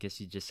I guess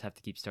you just have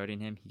to keep starting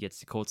him. He gets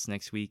the Colts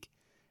next week.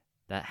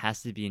 That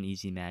has to be an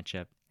easy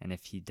matchup. And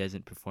if he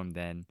doesn't perform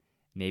then,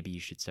 maybe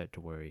you should start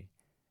to worry.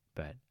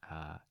 But,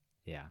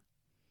 yeah.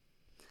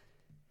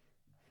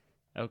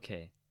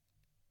 Okay.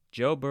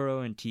 Joe Burrow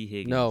and T.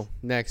 Higgins. No,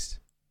 next.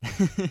 Is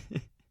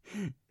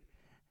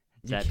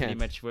that pretty can't.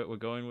 much what we're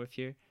going with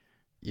here?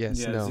 Yes,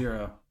 Yeah, no.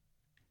 0.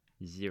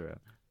 0.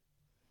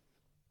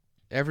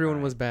 Everyone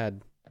Alright. was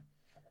bad.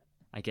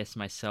 I guess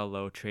my sell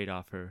low trade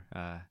offer,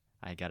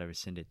 I gotta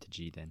rescind it to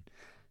G then.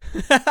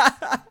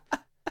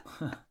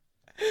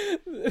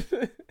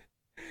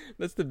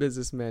 That's the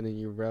businessman in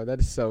you, bro.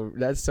 That's so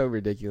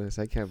ridiculous.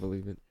 I can't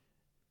believe it.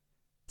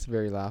 It's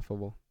very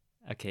laughable.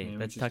 Okay, Yeah, we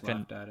let's just talk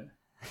laughed at it.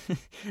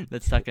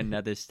 let's talk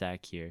another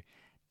stack here.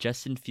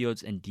 Justin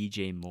Fields and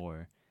DJ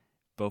Moore,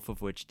 both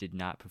of which did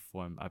not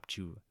perform up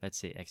to, let's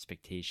say,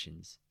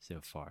 expectations so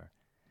far.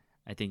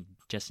 I think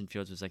Justin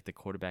Fields was like the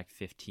quarterback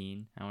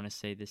 15, I want to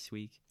say, this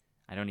week.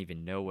 I don't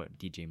even know what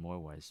DJ Moore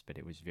was, but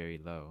it was very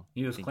low.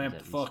 He was I think clamped the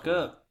at least fuck 4.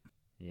 up.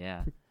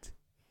 Yeah.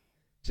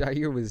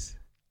 Jair was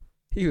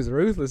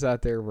ruthless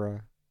out there,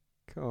 bro.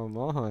 Come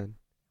on.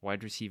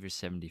 Wide receiver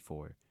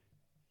 74.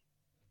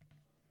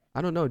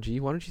 I don't know, G.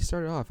 Why don't you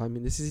start it off? I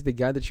mean, this is the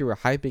guy that you were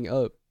hyping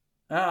up.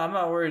 I'm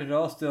not worried at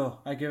all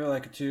still. I give it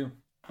like a 2.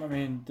 I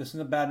mean, this is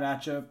a bad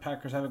matchup.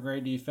 Packers have a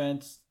great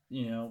defense.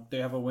 They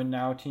have a win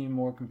now team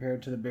more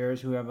compared to the Bears,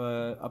 who have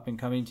a up and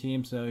coming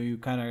team. So you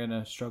kind of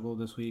gonna struggle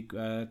this week.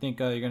 I think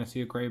you're gonna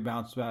see a great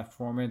bounce back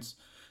performance.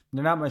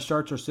 They're not my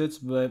starts or sits,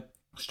 but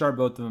start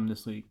both of them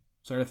this week.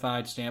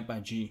 Certified, stamped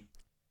by G.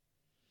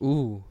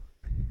 Ooh,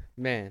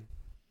 man.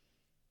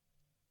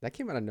 That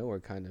came out of nowhere,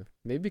 kind of.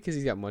 Maybe because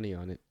he's got money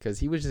on it. Because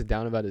he was just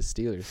down about his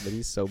Steelers, but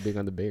he's so big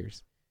on the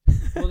Bears.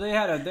 Well,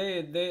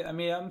 they. I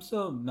mean, I'm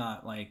still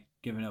not like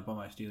giving up on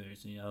my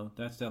Steelers.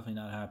 That's definitely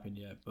not happened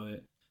yet.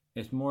 But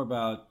it's more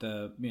about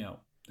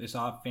it's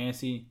off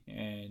fantasy,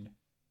 and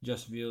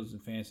Justin Fields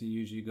and fantasy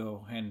usually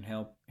go hand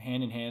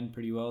in hand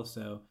pretty well.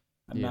 So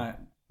I'm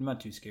not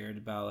too scared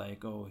about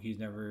like, oh, he's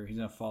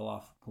gonna fall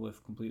off a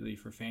cliff completely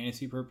for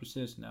fantasy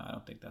purposes. No, I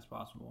don't think that's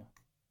possible.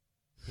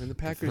 And the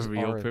Packers For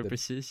real are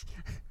purposes?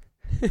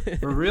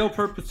 For real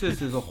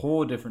purposes is a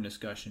whole different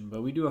discussion,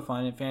 but we do a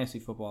fantasy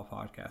football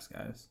podcast,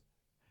 guys.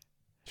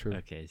 True.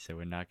 Okay, so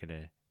we're not going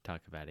to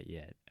talk about it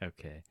yet.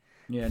 Okay.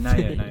 Yeah, not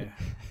yet.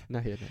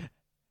 Not yet. No.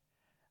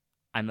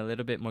 I'm a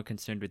little bit more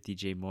concerned with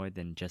DJ Moore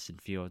than Justin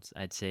Fields.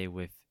 I'd say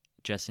with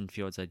Justin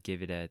Fields, I'd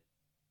give it a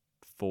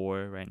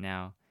 4 right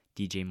now.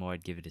 DJ Moore,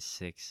 I'd give it a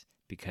 6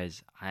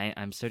 because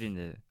I'm starting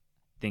to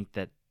think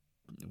that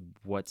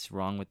what's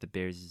wrong with the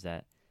Bears is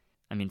that,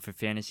 I mean, for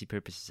fantasy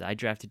purposes, I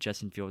drafted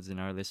Justin Fields in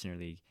our listener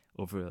league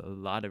over a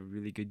lot of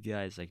really good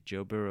guys like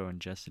Joe Burrow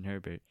and Justin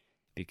Herbert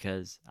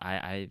because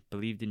I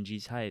believed in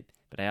G's hype.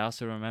 But I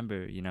also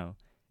remember,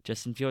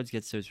 Justin Fields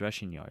gets those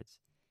rushing yards.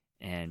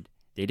 And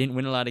they didn't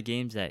win a lot of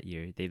games that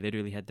year. They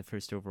literally had the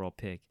first overall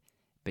pick,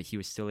 but he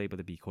was still able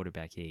to be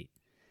quarterback 8.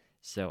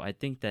 So I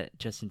think that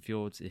Justin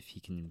Fields, if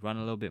he can run a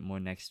little bit more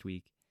next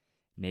week,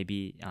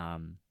 maybe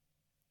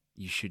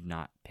you should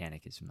not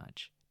panic as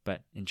much.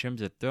 But in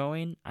terms of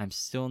throwing, I'm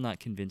still not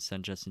convinced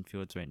on Justin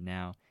Fields right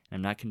now. And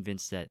I'm not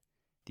convinced that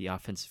the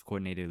offensive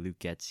coordinator, Luke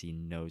Getsy,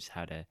 knows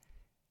how to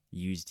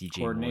use DJ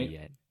Moore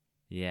yet.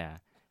 Yeah.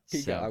 He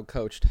So, got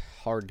outcoached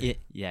hard. it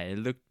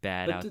looked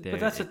bad out there. But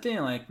that's the thing.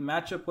 Like,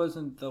 matchup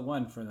wasn't the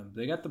one for them.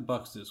 They got the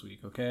Bucks this week.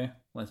 Okay,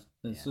 let's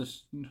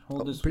just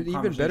hold this. But even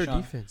better conversation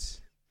on.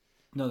 defense.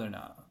 No, they're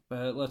not.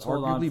 But let's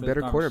hold on. Arguably for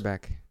better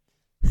quarterback.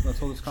 Let's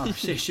hold this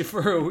conversation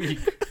for a week.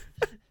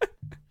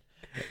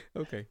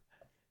 Okay.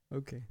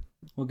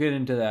 We'll get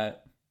into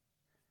that.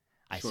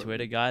 I shortly. swear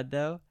to God,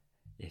 though,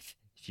 if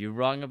you're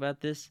wrong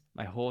about this,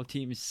 my whole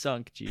team is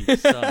sunk, G.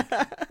 Sunk.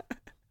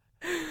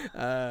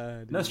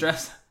 No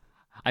stress.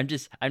 I'm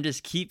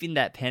just keeping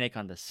that panic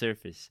on the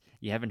surface.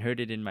 You haven't heard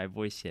it in my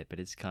voice yet, but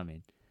it's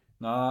coming.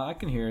 I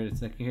can hear it.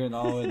 I can hear it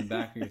all the way in the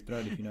back of your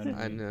throat, if you know what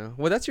I I mean. know.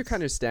 Well, that's your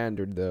kind of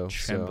standard, though.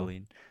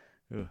 Trembling.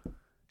 Ugh.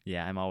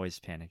 Yeah, I'm always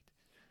panicked.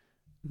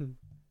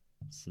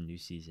 It's a new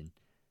season.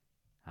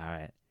 All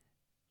right.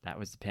 That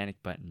was the panic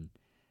button.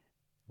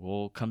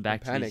 We'll come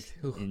back to these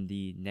panicked. in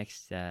the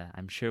next...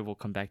 I'm sure we'll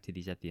come back to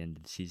these at the end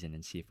of the season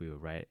and see if we were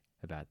right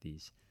about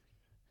these.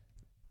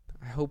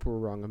 I hope we're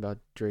wrong about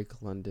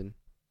Drake London.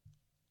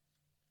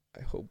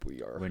 I hope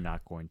we are. We're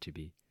not going to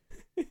be.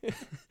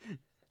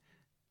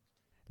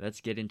 let's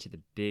get into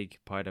the big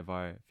part of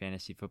our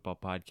fantasy football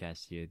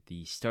podcast here,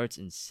 the starts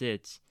and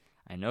sits.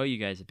 I know you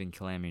guys have been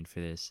clamoring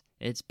for this.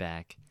 It's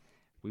back.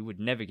 We would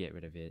never get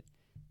rid of it.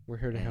 We're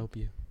here to help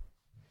you.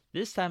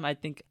 This time, I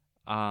think,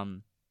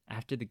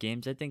 after the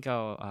games, I think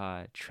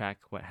I'll track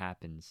what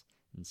happens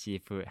and see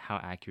if how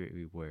accurate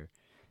we were.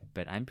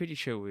 But I'm pretty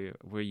sure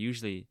we're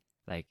usually,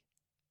 like,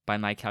 by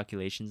my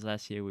calculations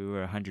last year, we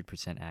were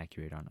 100%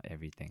 accurate on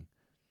everything.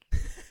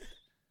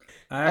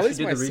 I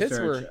actually did the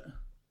research.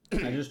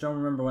 I just don't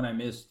remember when I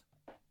missed.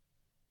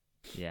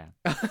 Yeah,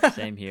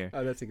 same here.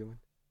 Oh, that's a good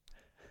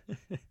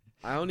one.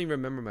 I only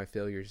remember my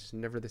failures,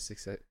 never the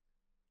success.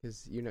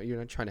 Because you're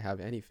not trying to have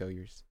any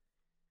failures.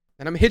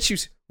 And I'm gonna hit you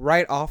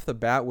right off the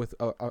bat with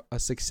a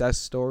success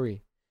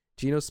story.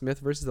 Geno Smith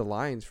versus the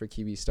Lions for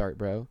QB start,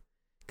 bro.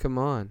 Come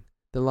on.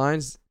 The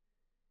Lions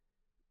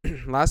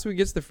last week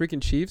against the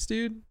freaking Chiefs,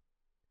 dude.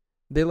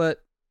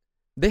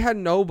 They had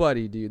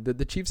nobody, dude.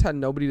 The Chiefs had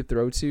nobody to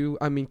throw to.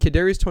 I mean,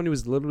 Kadarius Toney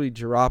was literally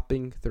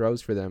dropping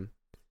throws for them.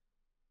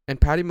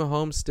 And Patty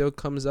Mahomes still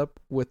comes up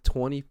with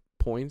 20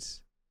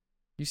 points.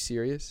 You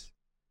serious?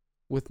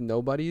 With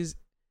nobodies?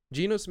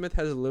 Geno Smith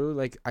has literally,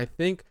 like, I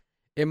think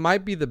it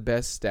might be the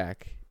best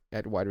stack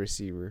at wide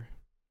receiver.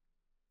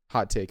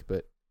 Hot take,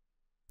 but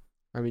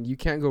I mean, you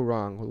can't go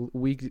wrong.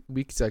 Weak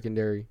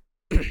secondary.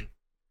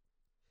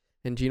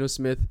 And Geno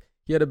Smith,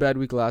 he had a bad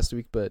week last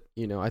week, but,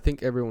 I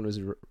think everyone was,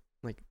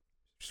 like,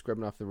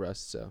 scrubbing off the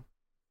rust, so,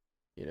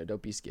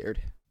 don't be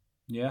scared.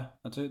 Yeah,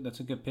 that's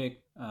a good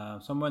pick.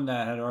 Someone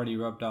that had already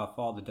rubbed off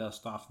all the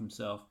dust off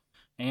himself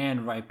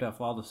and wiped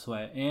off all the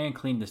sweat and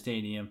cleaned the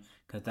stadium,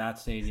 because that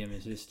stadium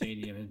is his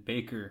stadium. Is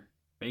Baker.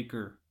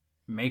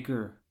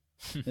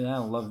 And I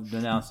love to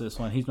announce this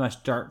one. He's my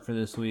start for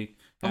this week.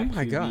 Oh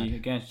my God.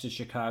 Against the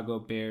Chicago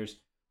Bears.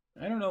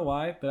 I don't know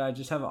why, but I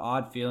just have an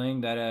odd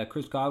feeling that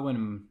Chris Godwin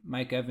and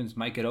Mike Evans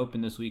might get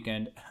open this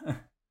weekend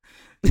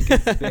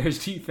against the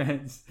Bears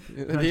defense.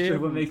 I'm not sure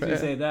what makes me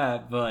say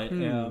that, but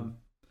you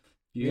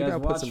maybe guys I'll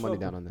watch put some money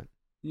down on that.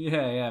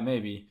 Yeah,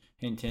 maybe.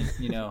 Hint,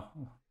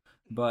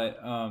 But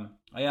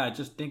I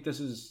just think this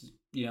is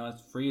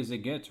as free as it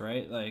gets,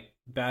 right? Like,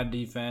 bad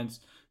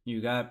defense.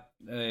 You got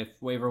a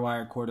waiver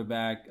wire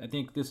quarterback. I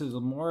think this is a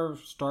more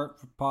start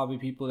for probably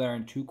people that are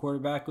in 2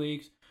 quarterback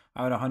leagues.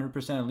 I would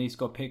 100% at least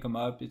go pick him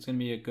up. It's going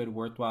to be a good,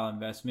 worthwhile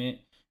investment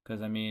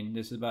because, I mean,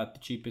 this is about the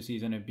cheapest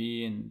he's going to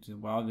be and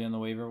wildly on the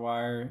waiver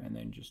wire. And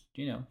then just,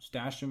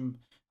 stash him,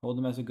 hold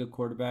him as a good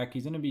quarterback.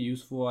 He's going to be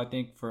useful, I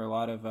think, for a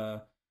lot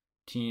of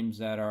teams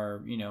that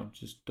are,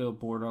 just still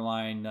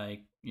borderline,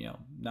 like,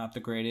 not the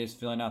greatest,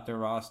 filling out their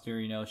roster.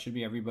 It should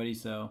be everybody.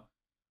 So,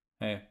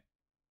 hey,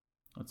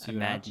 let's see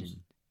what happens.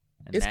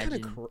 It's kind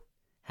of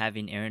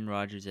having Aaron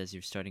Rodgers as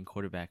your starting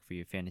quarterback for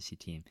your fantasy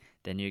team.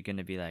 Then you're going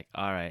to be like,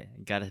 all right,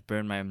 got to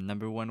burn my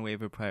number 1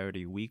 waiver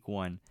priority week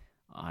 1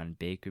 on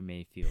Baker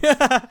Mayfield.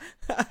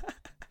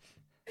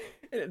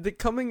 The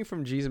coming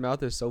from G's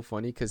mouth is so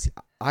funny because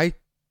I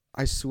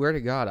swear to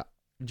God,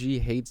 G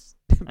hates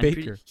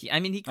Baker.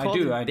 He called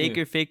him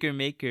Baker, Faker,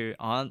 Maker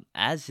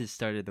as his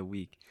start of the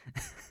week.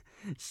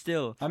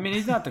 Still, I mean,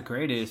 he's not the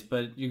greatest,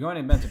 but you're going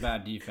against a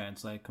bad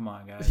defense. Like, come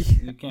on,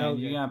 guys, you can't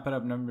you can't put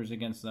up numbers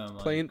against them.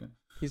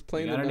 He's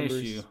playing the numbers. An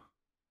issue.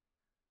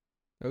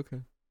 Okay.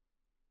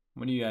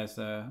 What do you guys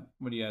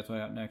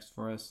got next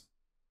for us?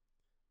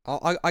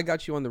 I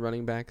got you on the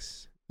running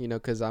backs.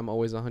 Because I'm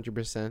always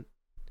 100%.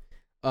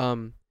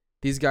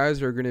 These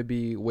guys are going to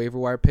be waiver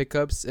wire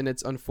pickups, and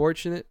it's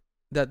unfortunate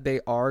that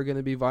they are going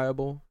to be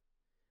viable.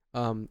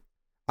 I'm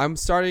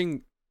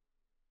starting.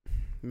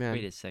 Man.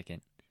 Wait a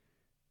second.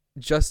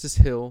 Justice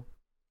Hill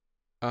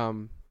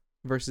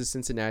versus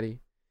Cincinnati.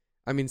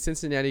 I mean,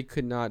 Cincinnati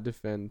could not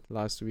defend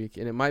last week,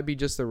 and it might be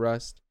just the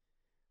rust.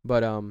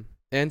 But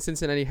and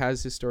Cincinnati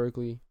has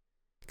historically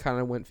kind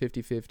of went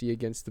 50-50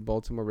 against the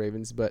Baltimore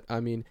Ravens, but I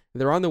mean,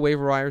 they're on the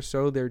waiver wire,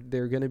 so they're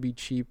going to be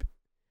cheap.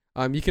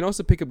 You can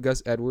also pick up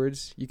Gus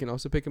Edwards. You can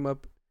also pick him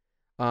up.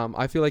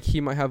 I feel like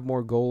he might have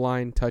more goal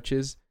line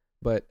touches,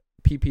 but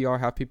PPR,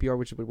 half PPR,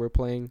 which is what we're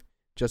playing,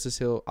 Justice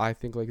Hill, I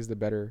think is the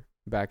better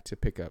back to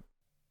pick up.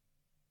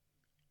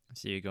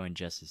 So you're going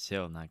Justice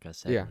Hill, not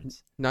Gus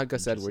Edwards. Yeah, not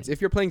Gus Edwards.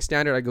 If you're playing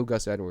standard, I go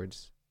Gus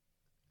Edwards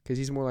because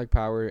he's more like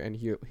power and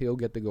he'll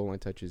get the goal line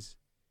touches.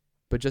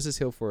 But Justice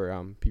Hill for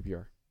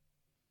PPR.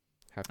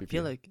 Half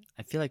PPR.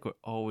 I feel like we're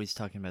always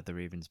talking about the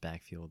Ravens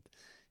backfield.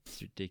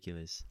 It's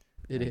ridiculous.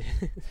 It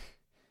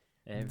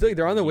is.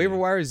 They're on the waiver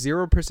wire,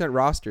 0%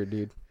 roster,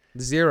 dude.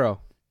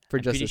 0 for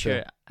Justice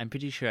Hill. I'm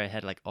pretty sure I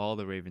had all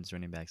the Ravens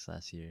running backs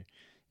last year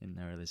in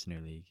our listener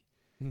league.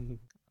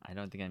 I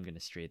don't think I'm gonna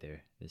stray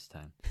there this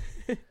time.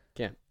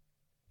 Can't.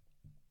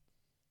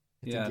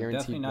 It's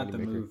definitely not the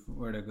move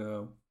where to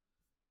go.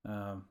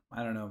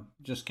 I don't know.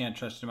 Just can't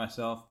trust it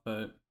myself,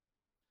 but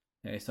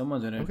hey,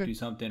 someone's gonna do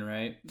something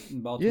right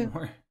in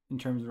Baltimore in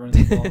terms of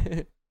running the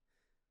ball.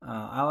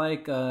 I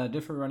like a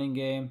different running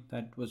game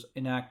that was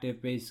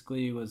inactive.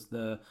 Basically, was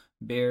the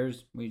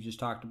Bears. We just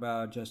talked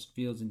about Justin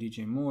Fields and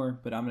DJ Moore,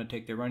 but I'm gonna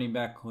take their running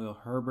back Khalil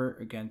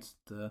Herbert against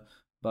the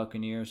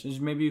Buccaneers.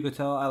 Maybe you could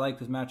tell I like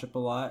this matchup a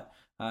lot.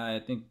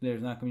 I think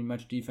there's not going to be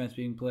much defense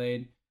being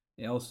played.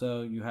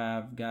 Also, you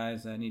have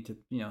guys that need to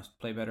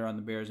play better on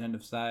the Bears' end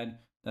of side.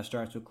 That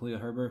starts with Khalil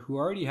Herbert, who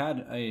already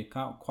had a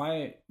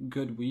quite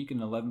good week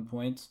in 11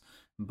 points.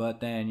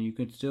 But then you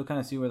could still kind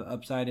of see where the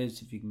upside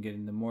is if you can get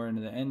more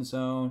into the end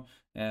zone.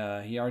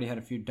 He already had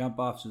a few dump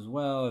offs as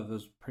well. It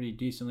was pretty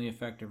decently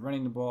effective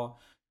running the ball.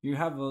 You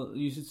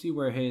should see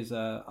where his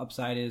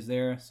upside is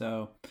there.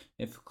 So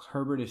if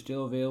Herbert is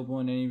still available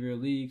in any of your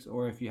leagues,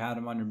 or if you had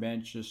him on your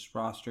bench just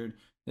rostered,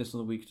 this is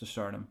the week to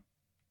start him.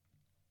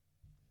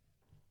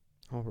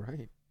 All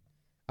right.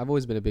 I've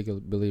always been a big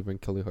believer in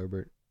Khalil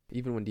Herbert,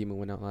 even when Demo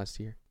went out last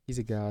year. He's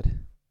a god.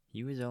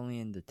 He was only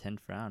in the 10th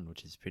round,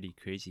 which is pretty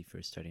crazy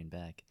for starting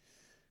back.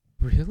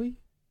 Really?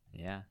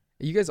 Yeah.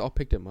 You guys all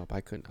picked him up.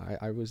 I couldn't.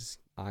 I was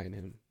eyeing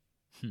him.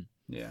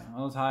 Yeah,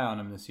 I was high on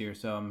him this year,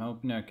 so I'm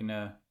hoping I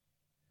can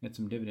get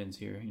some dividends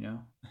here,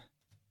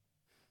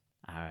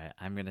 All right,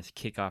 I'm going to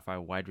kick off our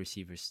wide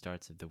receiver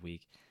starts of the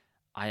week.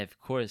 I, of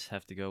course,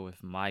 have to go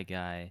with my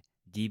guy,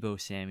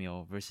 Deebo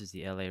Samuel versus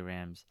the LA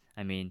Rams.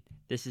 I mean,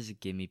 this is a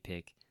gimme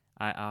pick.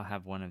 I'll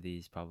have one of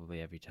these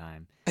probably every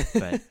time.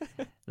 But,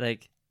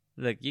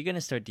 look, you're going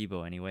to start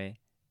Deebo anyway.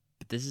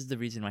 But this is the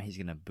reason why he's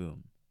going to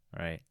boom,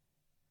 right?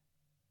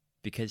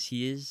 Because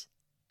he is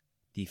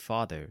the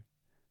father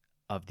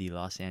of the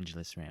Los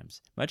Angeles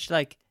Rams. Much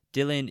like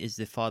Dylan is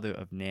the father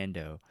of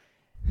Nando,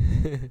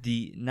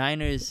 the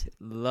Niners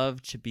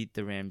love to beat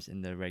the Rams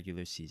in the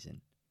regular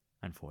season,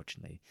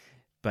 unfortunately.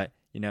 But,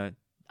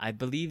 I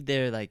believe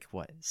they're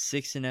 6-0,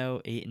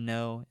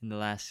 8-0 in the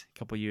last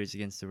couple years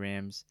against the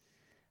Rams.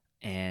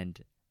 And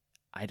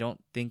I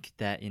don't think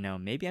that,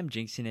 maybe I'm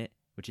jinxing it,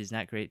 which is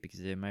not great because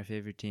they're my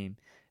favorite team.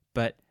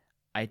 But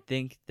I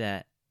think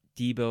that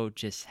Deebo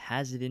just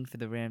has it in for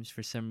the Rams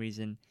for some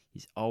reason.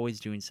 He's always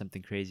doing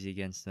something crazy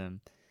against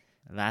them.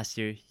 Last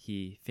year,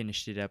 he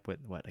finished it up with,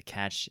 a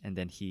catch, and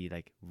then he,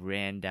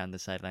 ran down the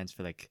sidelines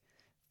for,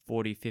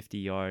 40, 50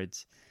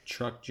 yards.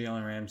 Truck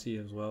Jalen Ramsey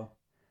as well.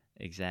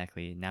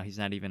 Exactly. Now he's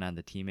not even on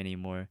the team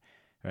anymore,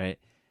 right?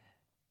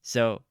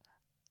 So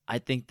I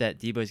think that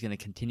Deebo is going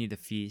to continue to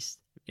feast.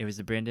 It was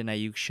the Brandon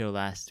Ayuk show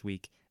last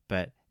week,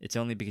 but it's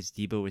only because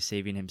Deebo was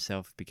saving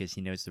himself because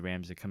he knows the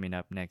Rams are coming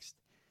up next.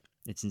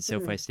 It's in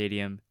SoFi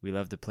Stadium. We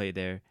love to play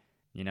there.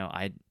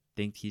 I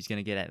think he's going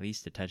to get at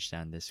least a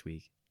touchdown this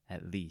week.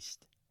 At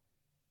least.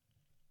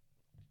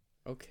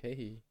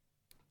 Okay.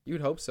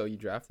 You'd hope so. You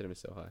drafted him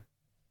so high.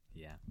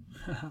 Yeah.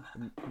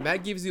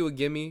 Matt gives you a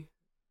gimme.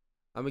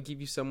 I'm going to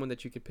give you someone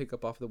that you could pick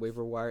up off the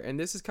waiver wire. And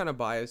this is kind of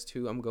biased,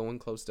 too. I'm going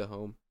close to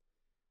home.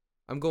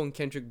 I'm going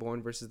Kendrick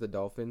Bourne versus the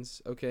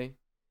Dolphins, okay?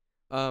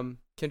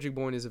 Kendrick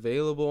Bourne is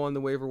available on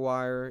the waiver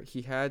wire.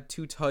 He had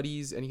 2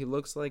 tutties, and he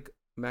looks like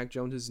Mac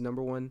Jones'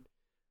 number one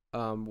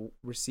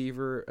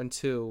receiver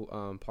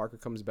until Parker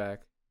comes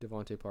back,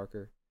 Devontae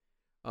Parker.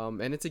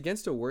 And it's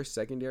against a worse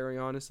secondary,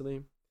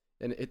 honestly.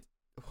 And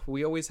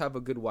we always have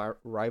a good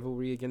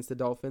rivalry against the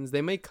Dolphins.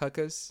 They may cuck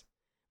us,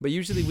 but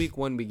usually week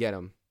 1 we get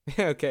them.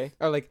 Okay?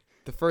 Or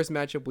the first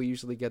matchup we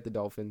usually get the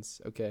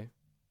Dolphins, okay?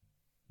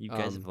 You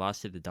guys have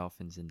lost to the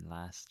Dolphins in the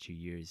last 2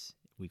 years,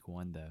 week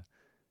 1 though.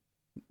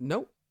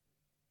 Nope.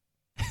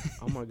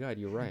 Oh my God,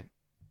 you're right.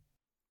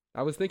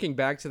 I was thinking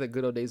back to the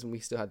good old days when we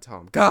still had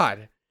Tom.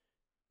 God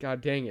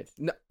dang it.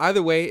 No,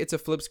 either way, it's a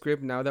flip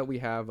script now that we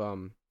have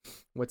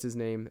what's his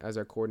name as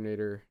our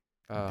coordinator?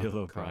 Bill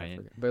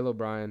O'Brien. Bill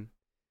O'Brien.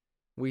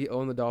 We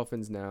own the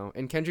Dolphins now.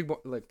 And Kendrick,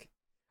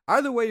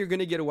 either way, you're going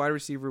to get a wide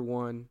receiver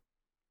 1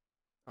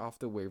 off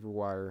the waiver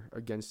wire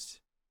against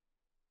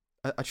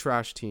a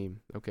trash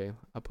team. Okay,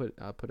 I'll put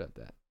up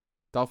that.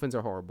 Dolphins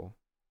are horrible.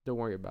 Don't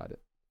worry about it.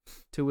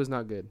 Tua's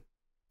not good.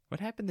 What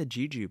happened to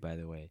Juju, by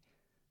the way?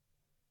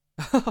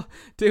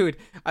 Dude,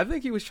 I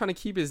think he was trying to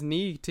keep his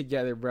knee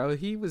together, bro.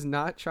 He was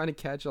not trying to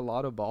catch a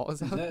lot of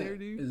balls out there,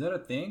 dude. Is that a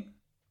thing?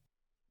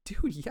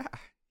 Dude, yeah.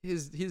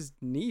 His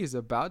knee is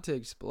about to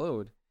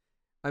explode.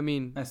 I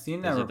mean, I've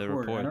seen that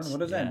report. I don't know, what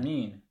does that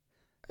mean?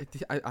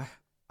 I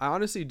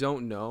honestly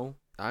don't know.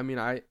 I mean,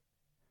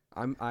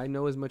 I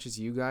know as much as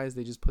you guys.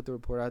 They just put the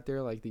report out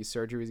there, these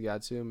surgeries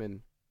got to him,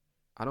 and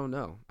I don't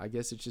know. I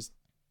guess it's just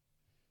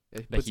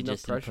but he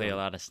just didn't play a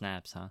lot of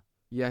snaps, huh?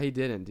 Yeah, he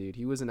didn't, dude.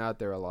 He wasn't out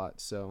there a lot.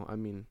 So I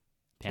mean,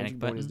 Panic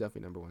button is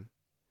definitely number 1.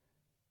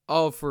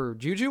 Oh, for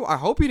Juju? I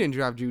hope he didn't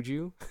draft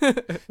Juju.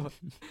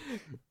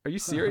 Are you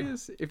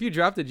serious? If you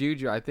drafted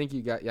Juju, I think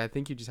you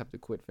just have to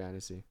quit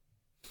fantasy.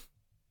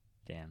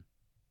 Damn.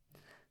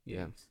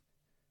 Yeah.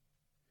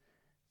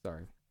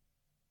 Sorry.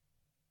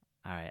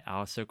 All right,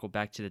 I'll circle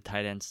back to the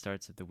tight end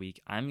starts of the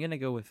week. I'm going to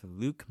go with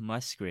Luke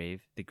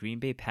Musgrave, the Green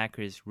Bay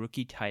Packers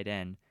rookie tight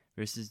end,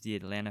 versus the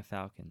Atlanta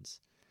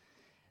Falcons.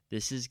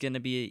 This is going to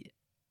be,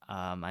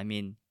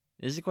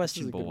 this is a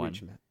questionable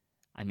one.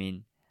 I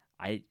mean,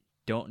 I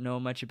don't know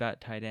much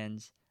about tight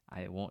ends.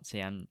 I won't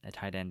say I'm a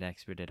tight end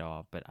expert at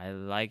all, but I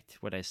liked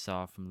what I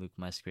saw from Luke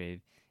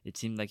Musgrave. It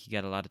seemed like he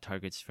got a lot of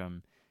targets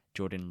from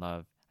Jordan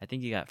Love. I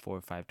think he got 4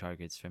 or 5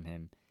 targets from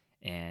him,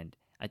 and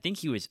I think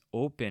he was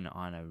open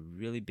on a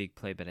really big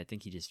play, but I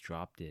think he just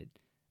dropped it.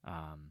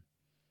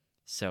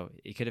 So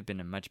it could have been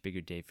a much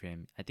bigger day for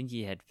him. I think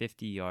he had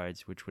 50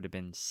 yards, which would have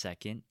been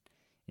second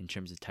in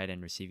terms of tight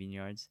end receiving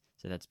yards.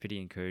 So that's pretty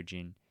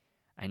encouraging.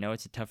 I know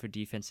it's a tougher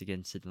defense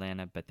against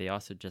Atlanta, but they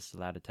also just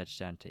allowed a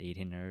touchdown to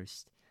Aiden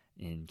Hurst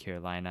in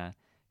Carolina,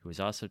 who was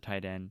also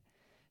tight end.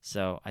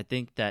 So I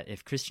think that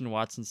if Christian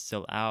Watson's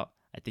still out,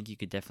 I think you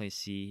could definitely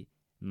see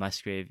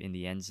Musgrave in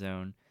the end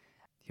zone.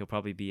 He'll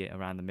probably be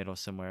around the middle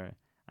somewhere.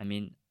 I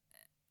mean,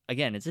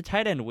 again, it's a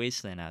tight end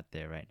wasteland out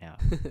there right now.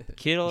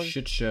 Kittle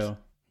shit show.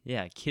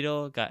 Yeah,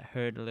 Kittle got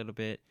hurt a little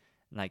bit.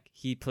 Like,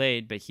 he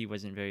played, but he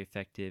wasn't very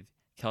effective.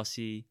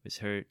 Kelsey was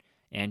hurt.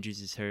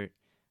 Andrews is hurt.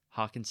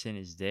 Hawkinson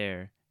is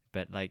there.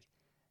 But, like,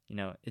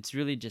 it's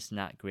really just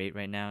not great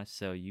right now.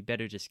 So you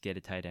better just get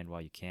a tight end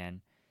while you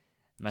can.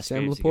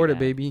 Sam Laporta,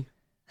 baby.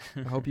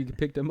 I hope you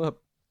picked him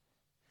up.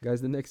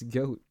 Guy's the next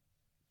GOAT.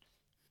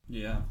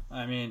 Yeah,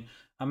 I mean,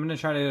 I'm going to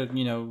try to,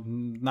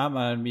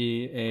 not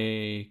be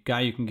a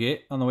guy you can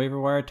get on the waiver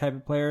wire type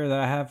of player that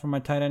I have for my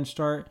tight end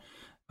start,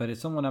 but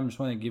it's someone I'm just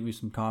want to give you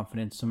some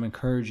confidence, some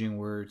encouraging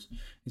words.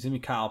 It's going to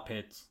be Kyle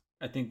Pitts.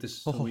 I think this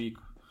is the week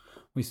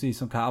we see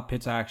some Kyle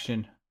Pitts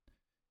action.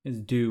 Is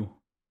due.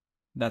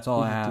 That's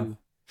all I have.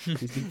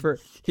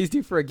 He's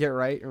due for a get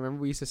right.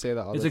 Remember, we used to say that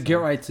all the time. It's a get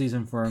right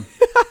season for him.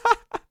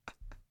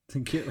 It's a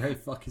get right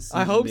fucking season,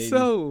 I hope baby.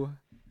 so.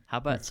 How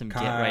about some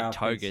get right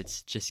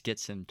targets? Just get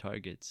some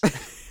targets.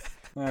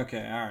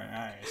 Okay, all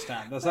right,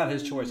 stop. That's not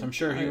his choice. I'm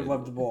sure he would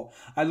love the ball.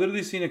 I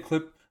literally seen a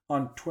clip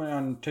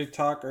on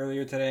TikTok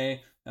earlier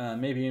today.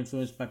 Maybe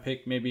influenced my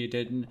pick, maybe it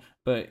didn't.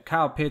 But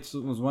Kyle Pitts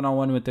was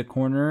one-on-one with the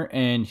corner,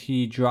 and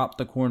he dropped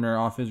the corner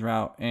off his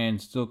route and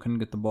still couldn't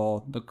get the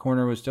ball. The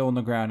corner was still on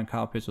the ground, and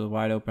Kyle Pitts was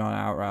wide open on an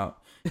out route.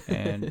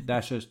 And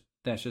that's just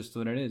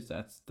what it is.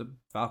 That's the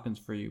Falcons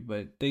for you.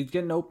 But they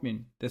get an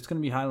opening. That's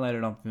going to be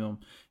highlighted on film,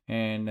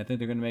 and I think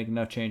they're going to make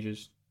enough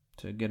changes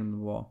to get him the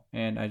ball.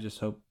 And I just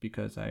hope,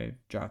 because I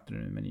drafted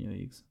him in many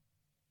leagues.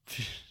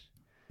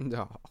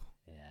 No.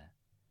 Yeah.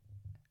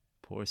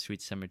 Poor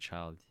sweet summer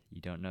child.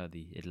 You don't know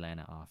the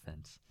Atlanta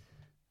offense.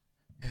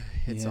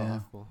 It's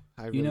awful.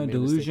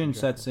 Delusion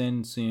sets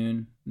in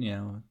soon.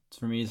 It's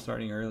for me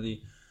starting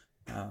early.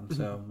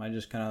 So I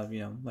just kind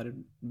of, let it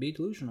be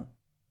delusional.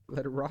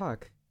 Let it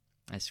rock.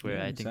 I swear,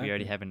 Yeah, I think we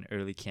already have an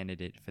early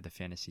candidate for the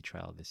fantasy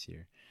trial this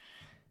year.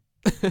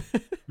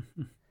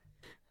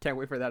 Can't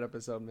wait for that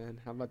episode, man.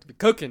 I'm about to be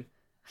cooking.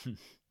 All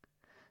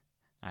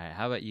right,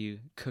 how about you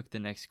cook the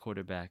next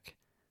quarterback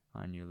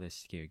on your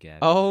list here, Gab?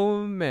 Oh,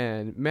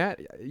 man. Matt,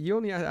 you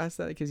only asked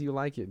that because you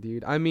like it,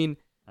 dude. I mean,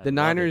 I the love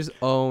Niners it.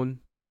 own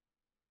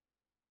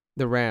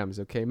the Rams,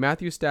 okay?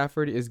 Matthew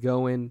Stafford is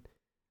going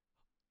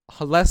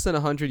less than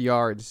 100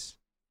 yards.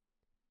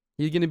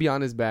 He's going to be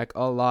on his back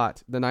a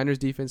lot. The Niners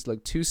defense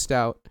looked too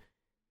stout.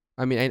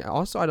 I mean, and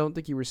also I don't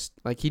think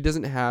he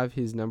doesn't have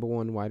his number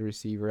one wide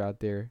receiver out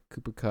there,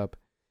 Cooper Kupp.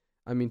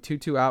 I mean,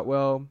 Tutu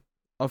Atwell,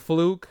 a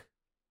fluke.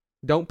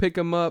 Don't pick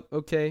him up,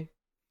 okay?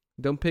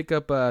 Don't pick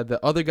up the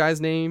other guy's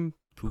name.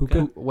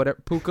 Puka?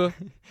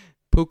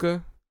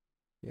 Puka.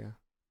 Yeah.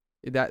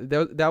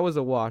 That was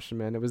a wash,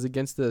 man. It was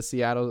against the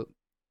Seattle.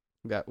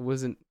 That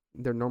wasn't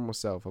their normal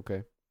self,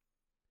 okay?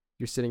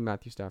 You're sitting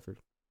Matthew Stafford.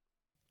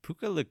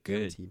 Puka looked good.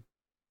 Guaranteed.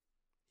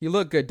 He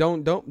looked good.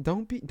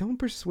 Don't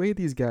persuade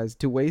these guys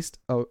to waste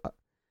a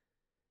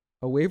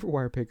waiver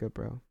wire pickup,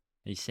 bro.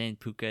 Are you saying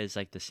Puka is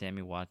like the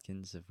Sammy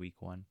Watkins of week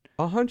 1?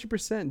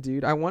 100%,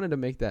 dude. I wanted to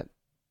make that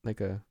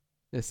like a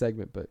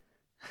segment, but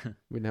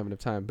we didn't have enough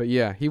time. But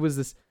yeah, he was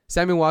this.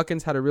 Sammy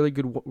Watkins had a really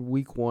good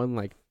week 1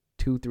 like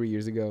 2-3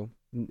 years ago,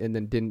 and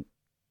then didn't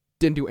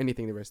do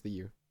anything the rest of the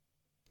year.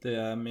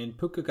 Yeah, I mean,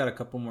 Puka got a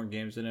couple more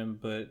games in him,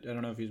 but I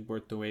don't know if he's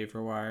worth the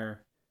waiver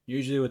wire.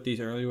 Usually with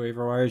these early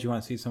waiver wires, you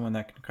want to see someone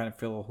that can kind of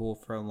fill a hole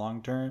for a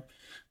long term.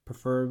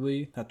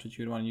 Preferably, that's what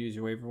you would want to use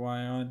your waiver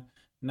wire on.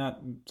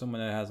 Not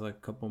someone that has like a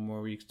couple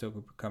more weeks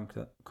till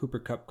Cooper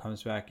Kupp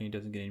comes back and he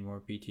doesn't get any more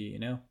PT,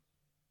 Yeah.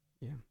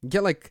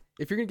 Get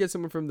if you're going to get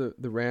someone from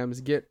the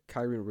Rams, get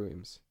Kyren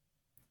Williams.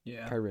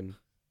 Yeah. Kyren.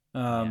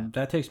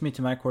 That takes me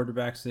to my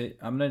quarterbacks.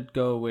 I'm going to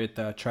go with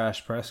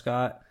Dak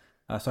Prescott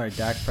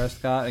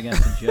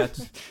against the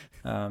Jets.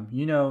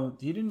 He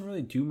didn't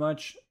really do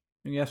much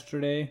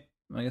yesterday.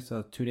 I guess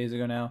 2 days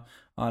ago now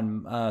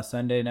on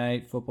Sunday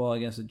Night Football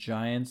against the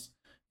Giants.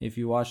 If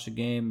you watch the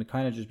game, it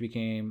kind of just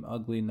became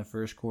ugly in the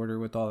first quarter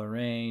with all the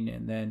rain,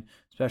 and then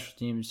special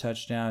teams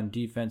touchdown,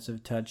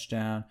 defensive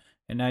touchdown,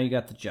 and now you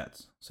got the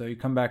Jets. So you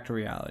come back to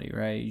reality,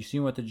 right? You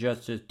see what the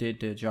Jets just did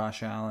to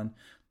Josh Allen.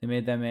 They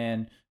made that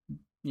man,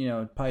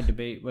 probably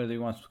debate whether he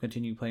wants to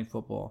continue playing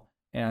football.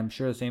 And I'm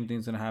sure the same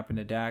thing's going to happen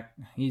to Dak.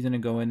 He's going to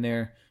go in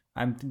there.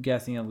 I'm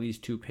guessing at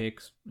least 2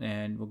 picks,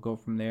 and we'll go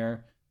from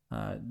there.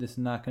 This is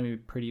not going to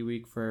be a pretty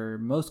week for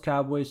most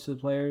Cowboys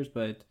players,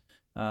 but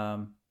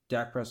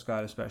Dak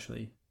Prescott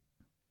especially.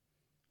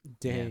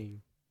 Dang. Yeah.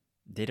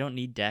 They don't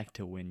need Dak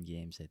to win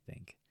games, I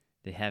think.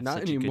 They have not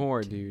such anymore,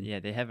 a good dude. Yeah,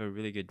 they have a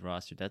really good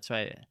roster. That's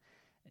why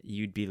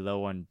you'd be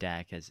low on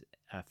Dak as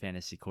a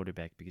fantasy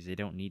quarterback, because they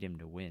don't need him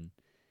to win.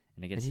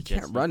 And he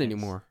can't run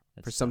anymore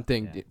for some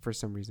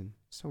reason.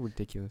 So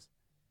ridiculous.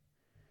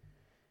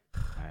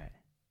 All right.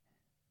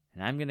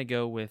 And I'm going to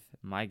go with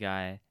my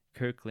guy,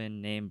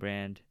 Kirkland, name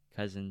brand,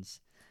 Cousins,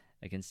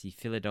 against the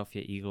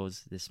Philadelphia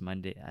Eagles this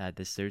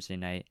Thursday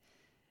night.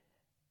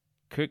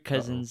 Kirk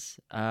Cousins,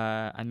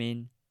 I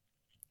mean,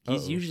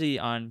 he's usually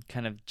on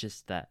kind of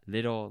just that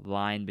little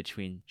line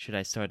between should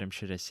I start him,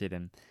 should I sit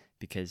him,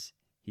 because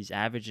he's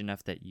average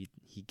enough that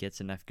he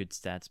gets enough good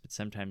stats, but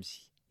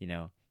sometimes,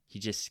 he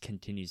just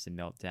continues to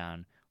melt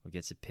down or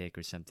gets a pick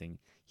or something.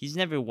 He's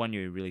never one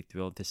you're really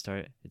thrilled to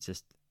start. It's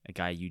just a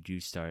guy you do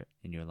start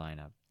in your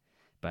lineup.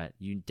 But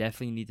you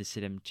definitely need to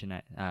sit him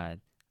tonight,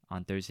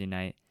 on Thursday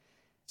night.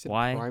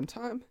 Why? Prime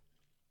time?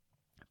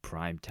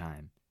 Prime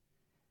time.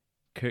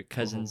 Kirk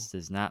Cousins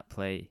does not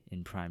play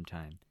in prime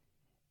time.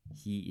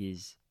 He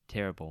is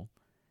terrible.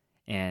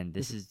 And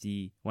this is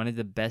one of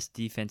the best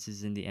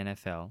defenses in the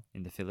NFL,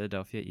 in the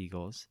Philadelphia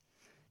Eagles.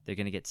 They're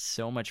going to get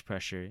so much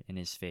pressure in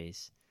his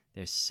face.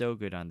 They're so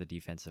good on the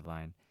defensive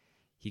line.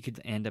 He could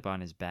end up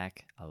on his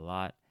back a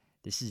lot.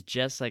 This is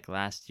just like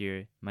last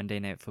year, Monday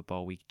Night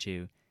Football Week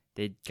 2.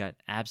 They got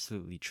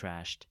absolutely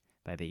trashed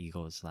by the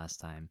Eagles last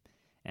time.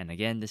 And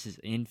again, this is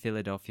in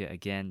Philadelphia.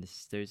 Again, this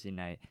is Thursday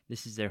night.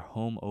 This is their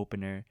home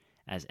opener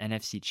as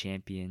NFC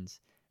champions,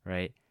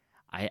 right?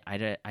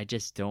 I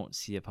just don't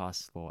see a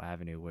possible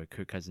avenue where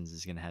Kirk Cousins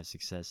is going to have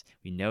success.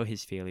 We know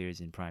his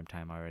failures in prime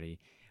time already.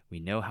 We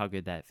know how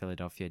good that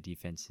Philadelphia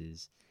defense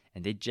is.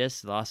 And they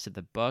just lost to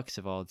the Bucs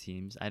of all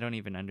teams. I don't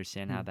even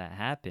understand how that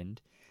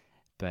happened.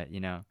 But,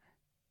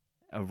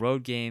 a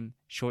road game,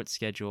 short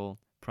schedule,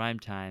 prime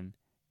time,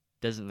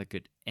 doesn't look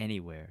good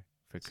anywhere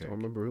for Kirk.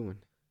 Storm of Bruin.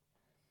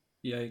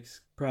 Yikes.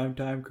 Prime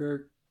time,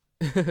 Kirk.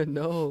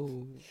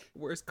 No.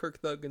 Where's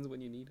Kirk Thuggins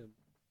when you need him?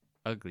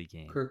 Ugly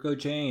game. Kirk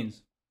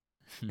O'Chains.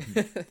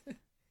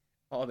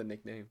 All the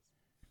nicknames.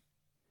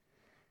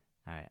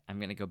 All right, I'm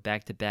going to go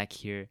back-to-back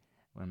here.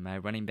 When my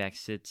running back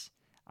sits,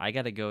 I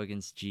got to go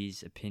against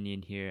G's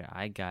opinion here.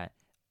 I got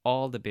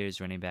all the Bears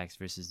running backs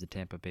versus the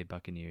Tampa Bay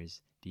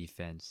Buccaneers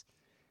defense.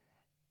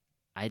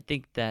 I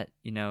think that,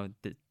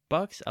 the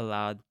Bucs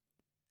allowed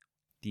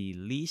the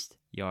least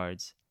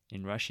yards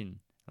in rushing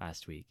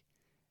last week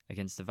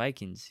against the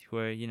Vikings, who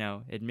are,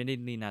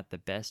 admittedly not the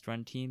best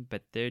run team,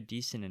 but they're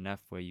decent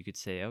enough where you could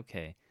say,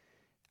 okay,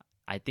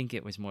 I think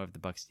it was more of the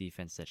Bucs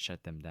defense that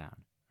shut them down,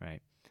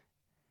 right?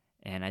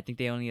 And I think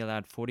they only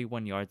allowed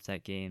 41 yards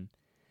that game.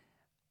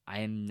 I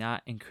am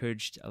not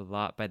encouraged a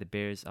lot by the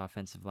Bears'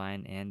 offensive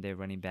line and their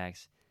running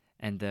backs.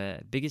 And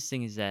the biggest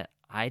thing is that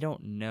I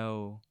don't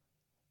know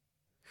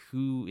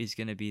who is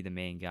going to be the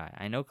main guy.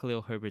 I know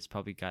Khalil Herbert's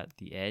probably got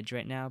the edge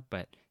right now,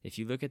 but if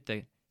you look at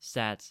the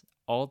stats,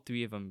 all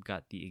three of them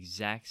got the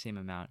exact same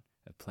amount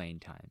of playing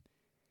time.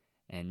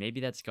 And maybe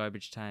that's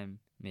garbage time,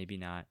 maybe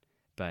not.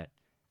 But,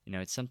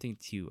 it's something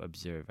to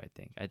observe, I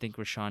think. I think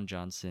Rashawn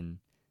Johnson,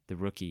 the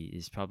rookie,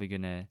 is probably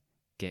going to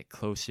get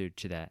closer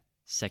to that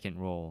second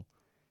role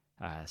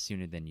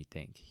sooner than you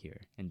think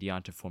here. And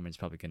Deonta Foreman's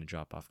probably going to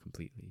drop off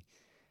completely.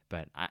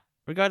 But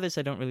regardless,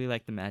 I don't really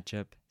like the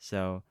matchup.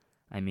 So,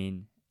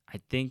 I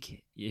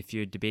think if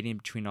you're debating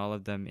between all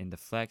of them in the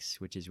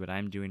flex, which is what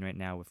I'm doing right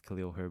now with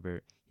Khalil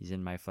Herbert, he's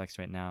in my flex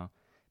right now.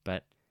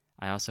 But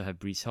I also have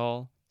Breece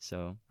Hall,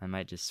 so I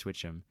might just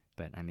switch him.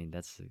 But,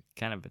 that's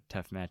kind of a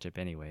tough matchup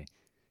anyway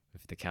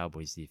with the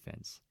Cowboys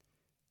defense.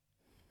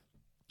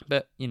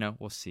 But,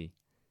 we'll see.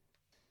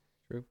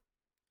 True.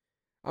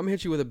 I'm going to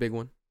hit you with a big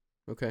one,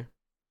 okay?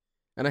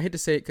 And I hate to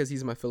say it because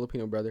he's my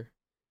Filipino brother.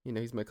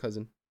 He's my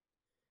cousin.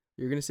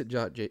 You're going to sit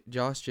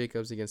Josh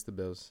Jacobs against the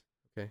Bills,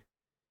 okay?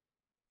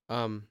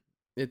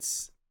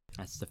 That's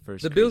the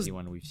first crazy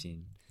one we've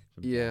seen.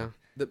 Yeah.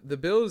 The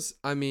Bills,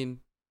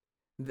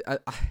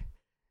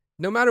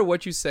 no matter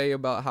what you say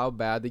about how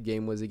bad the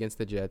game was against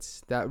the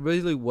Jets, that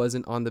really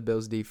wasn't on the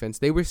Bills' defense.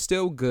 They were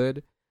still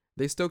good.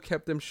 They still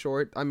kept them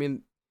short.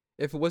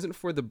 If it wasn't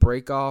for the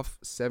break-off,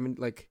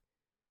 78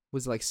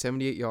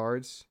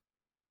 yards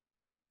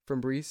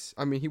from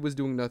Breece. He was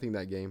doing nothing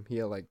that game. He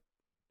had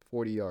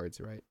 40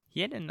 yards, right?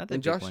 He had another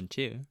big one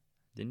too,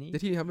 didn't he?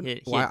 Did he have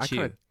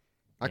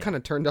I kind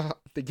of turned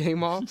the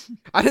game off.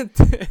 I didn't.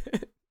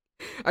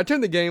 I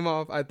turned the game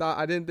off. I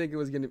didn't think it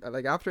was gonna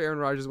after Aaron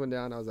Rodgers went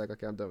down. I was like,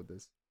 okay, I'm done with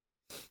this.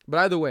 But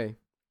either way,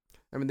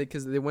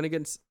 because they went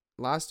against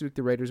last week,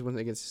 the Raiders went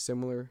against a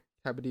similar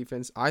type of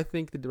defense. I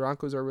think the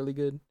Broncos are really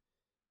good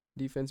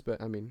defense,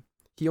 but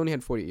he only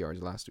had 48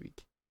 yards last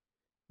week.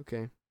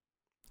 Okay,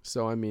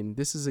 so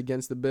this is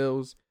against the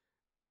Bills,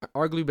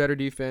 arguably better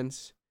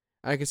defense.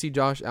 I can see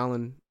Josh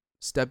Allen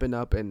stepping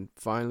up and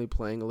finally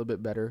playing a little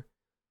bit better.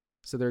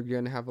 So they're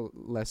going to have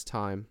less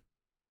time.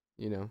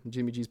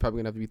 Jimmy G's probably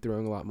going to have to be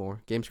throwing a lot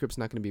more. Game script's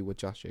not going to be with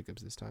Josh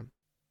Jacobs this time.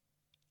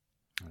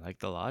 I like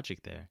the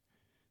logic there.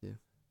 Yeah.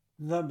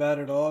 Not bad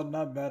at all.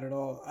 Not bad at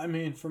all.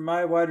 For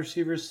my wide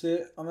receiver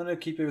sit, I'm going to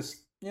keep it,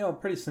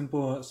 pretty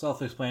simple,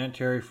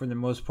 self-explanatory for the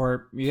most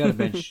part. You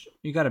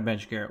got to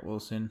bench Garrett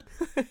Wilson.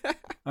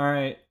 All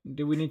right.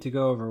 Do we need to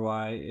go over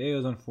why? It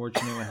was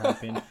unfortunate what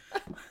happened.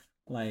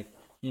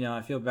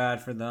 I feel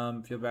bad for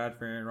them. I feel bad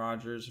for Aaron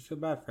Rodgers. I feel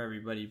bad for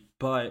everybody.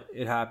 But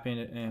it happened,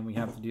 and we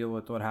have to deal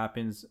with what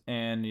happens.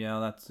 And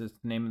that's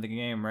just the name of the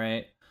game,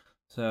 right?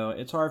 So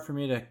it's hard for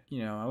me to,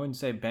 I wouldn't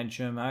say bench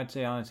him. I'd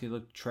say honestly,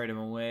 look, trade him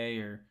away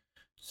or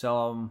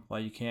sell him while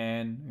you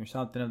can or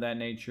something of that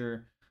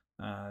nature.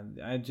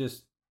 I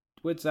just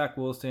with Zach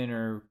Wilson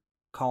or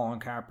Colin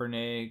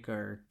Kaepernick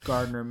or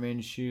Gardner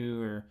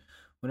Minshew or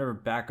whatever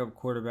backup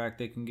quarterback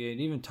they can get,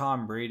 even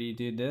Tom Brady,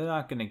 dude, they're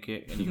not gonna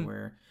get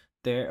anywhere.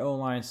 Their O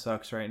line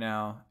sucks right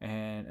now,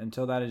 and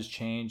until that is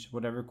changed,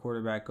 whatever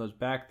quarterback goes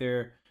back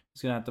there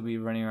is gonna have to be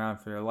running around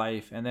for their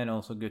life, and then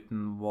also getting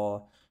the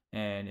ball,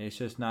 and it's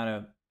just not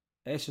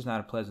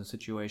a pleasant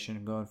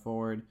situation going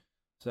forward.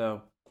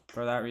 So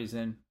for that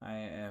reason, I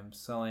am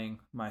selling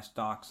my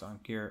stocks on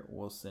Garrett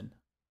Wilson.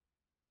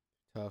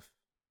 Tough.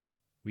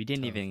 We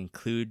didn't even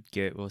include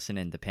Garrett Wilson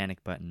in the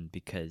panic button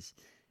because,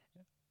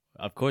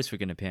 of course, we're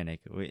gonna panic.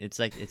 It's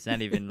like it's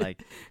not even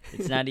like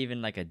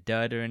a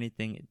dud or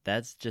anything.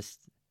 That's just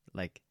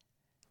like,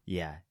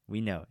 yeah,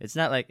 we know. It's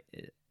not like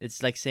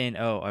it's like saying,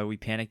 "Oh, are we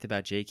panicked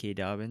about J.K.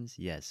 Dobbins?"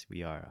 Yes,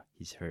 we are.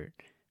 He's hurt,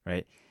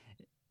 right?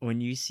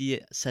 When you see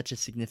such a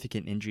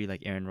significant injury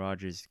like Aaron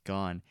Rodgers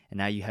gone, and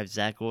now you have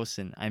Zach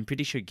Wilson, I'm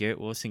pretty sure Garrett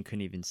Wilson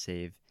couldn't even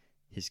save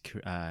his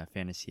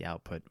fantasy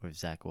output with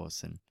Zach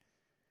Wilson.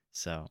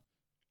 So,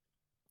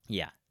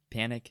 yeah,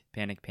 panic.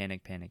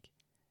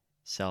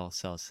 Sell.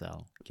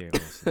 Garrett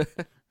Wilson.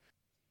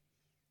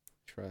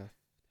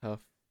 Tough.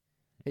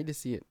 Hate to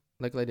see it.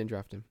 Luckily, I didn't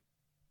draft him.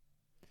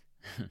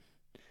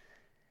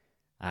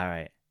 All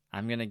right.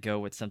 I'm going to go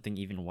with something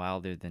even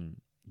wilder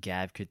than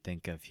Gav could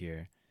think of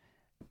here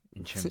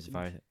in terms of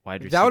our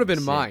wide receiver. That would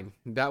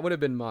have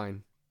been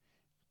mine.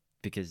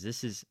 Because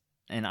this is,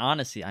 and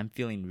honestly, I'm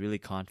feeling really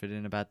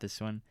confident about this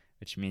one,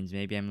 which means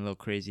maybe I'm a little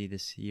crazy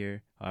this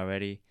year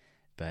already.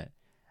 But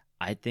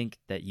I think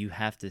that you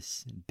have to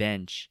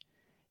bench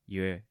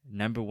your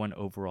number 1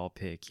 overall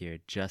pick here,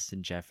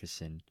 Justin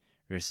Jefferson,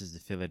 versus the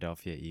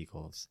Philadelphia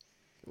Eagles.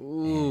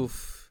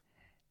 Oof.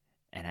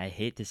 And I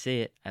hate to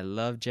say it, I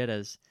love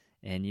Jettas.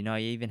 And, I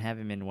even have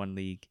him in one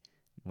league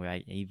where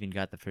I even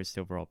got the first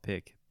overall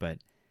pick. But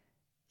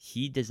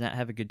he does not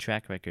have a good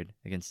track record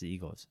against the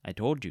Eagles. I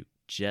told you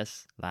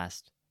just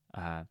last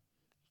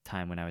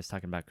time when I was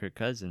talking about Kirk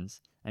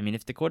Cousins. I mean,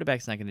 if the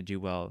quarterback's not going to do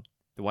well,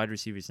 the wide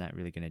receiver's not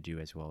really going to do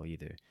as well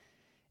either.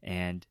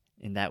 And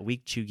in that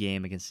Week 2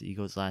 game against the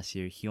Eagles last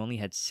year, he only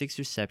had 6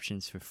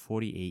 receptions for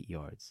 48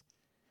 yards.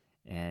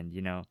 And,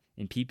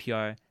 in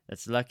PPR,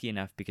 that's lucky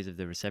enough because of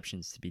the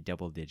receptions to be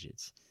double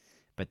digits.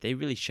 But they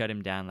really shut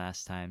him down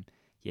last time.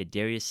 He had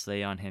Darius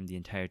Slay on him the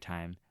entire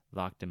time,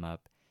 locked him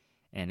up.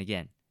 And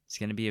again, it's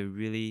going to be a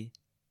really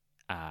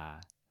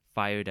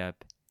fired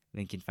up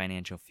Lincoln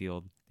Financial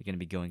Field. They're going to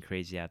be going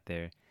crazy out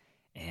there.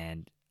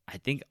 And I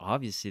think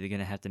obviously they're going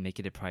to have to make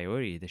it a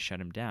priority to shut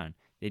him down.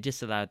 They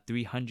just allowed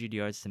 300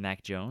 yards to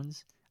Mac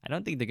Jones. I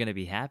don't think they're going to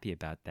be happy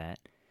about that.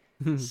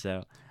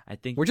 So I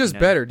think we're just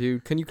better,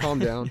 dude. Can you calm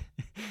down?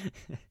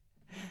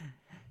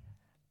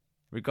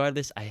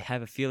 Regardless, I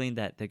have a feeling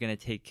that they're going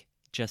to take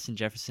Justin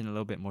Jefferson a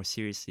little bit more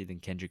seriously than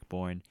Kendrick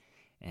Bourne.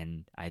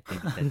 And I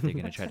think that they're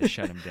going to try to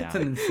shut him down. That's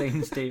an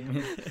insane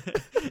statement.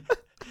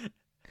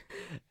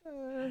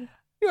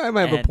 I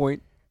might have a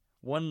point.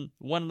 One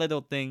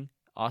little thing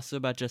also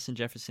about Justin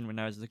Jefferson when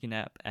I was looking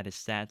at his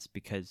stats,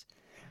 because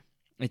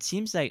it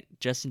seems like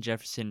Justin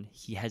Jefferson,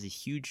 he has a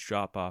huge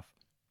drop-off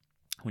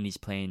when he's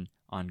playing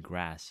on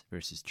grass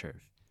versus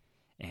turf.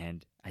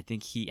 And I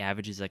think he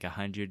averages like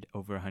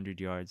over 100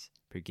 yards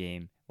per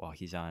game while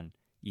he's on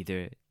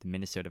either the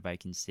Minnesota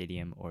Vikings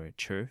stadium or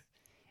turf.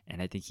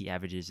 And I think he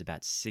averages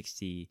about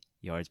 60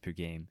 yards per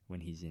game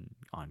when he's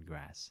on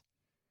grass.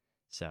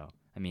 So,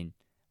 I mean,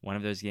 one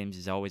of those games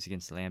is always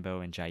against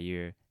Lambeau and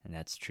Jair, and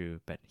that's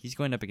true. But he's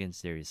going up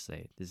against Darius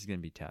Slade. This is going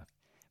to be tough.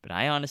 But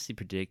I honestly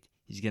predict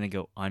he's going to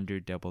go under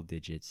double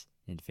digits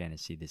in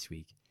fantasy this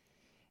week.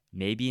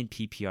 Maybe in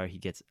PPR he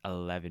gets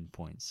 11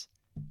 points.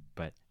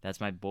 But that's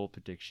my bold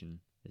prediction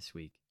this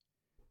week.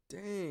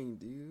 Dang,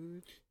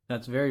 dude.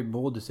 That's very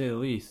bold to say the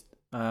least.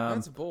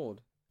 That's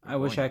bold. I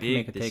wish I could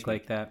make a take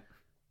like that.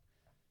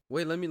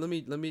 Wait, let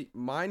me.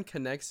 Mine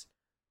connects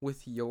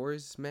with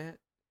yours, Matt.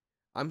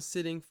 I'm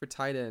sitting for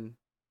tight end,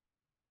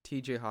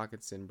 T.J.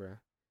 Hockenson, bruh.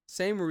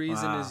 Same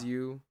reason as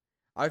you.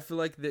 I feel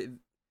like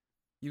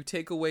you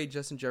take away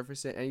Justin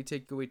Jefferson and you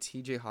take away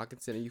T.J.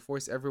 Hockenson and you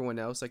force everyone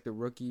else, like the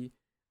rookie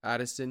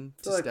Addison,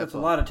 to step up. That's a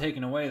lot of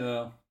taking away,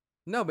 though.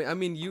 No, but I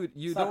mean, you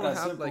don't have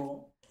simple. like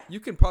you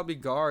can probably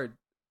guard.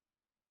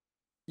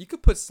 You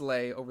could put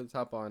Slay over the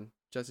top on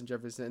Justin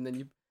Jefferson, and then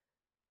you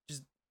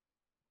just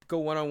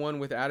go 1-on-1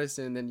 with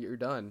Addison, and then you're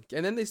done.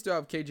 And then they still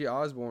have KJ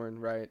Osborne,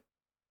 right?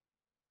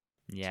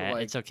 Yeah, so,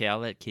 it's okay. I'll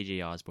let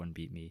KJ Osborne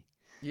beat me.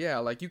 Yeah,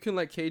 like you can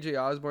let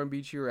KJ Osborne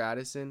beat you or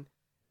Addison.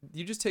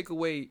 You just take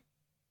away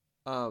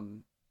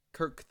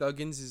Kirk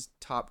Thuggins'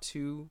 top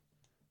 2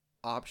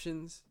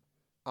 options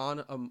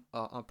on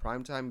a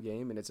primetime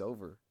game, and it's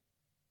over.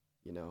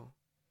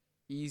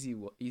 Easy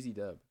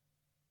dub.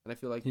 And I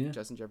feel like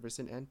Justin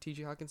Jefferson and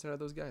T.J. Hockenson are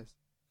those guys.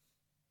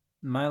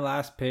 My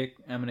last pick,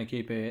 I'm going to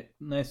keep it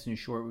nice and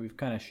short. We've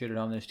kind of shitted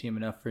on this team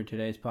enough for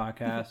today's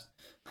podcast.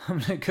 I'm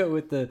going to go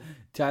with the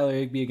Tyler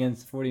Higbee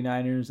against the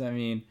 49ers. I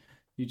mean,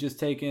 you just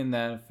take in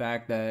that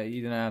fact that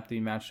he's going to have to be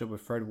matched up with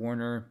Fred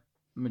Warner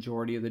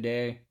majority of the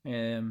day.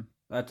 And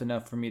that's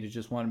enough for me to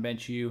just want to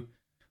bench you.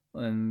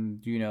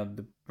 And,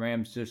 the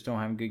Rams just don't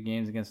have good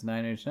games against the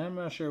Niners. And I'm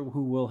not sure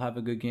who will have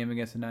a good game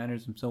against the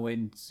Niners. I'm still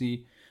waiting to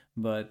see.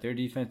 But their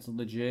defense is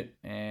legit,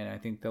 and I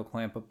think they'll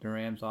clamp up the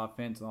Rams'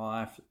 offense in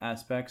all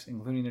aspects,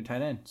 including their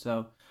tight end.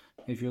 So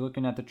if you're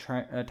looking at the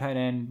tight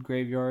end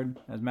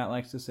graveyard, as Matt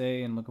likes to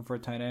say, and looking for a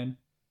tight end,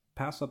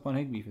 pass up on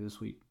Higbee for this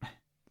week.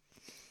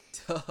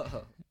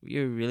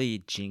 You're really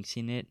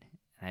jinxing it.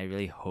 I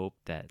really hope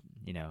that,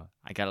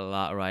 I got a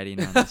lot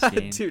riding on this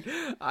game. Dude,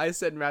 I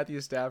said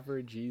Matthew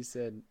Stafford. G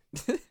said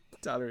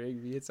Tyler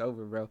Higbee. It's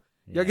over, bro.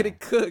 You're getting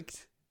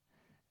cooked.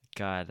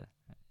 God.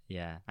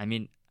 Yeah. I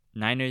mean,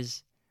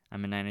 Niners,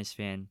 I'm a Niners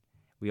fan.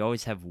 We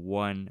always have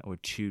 1 or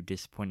 2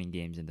 disappointing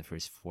games in the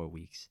first 4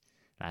 weeks.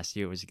 Last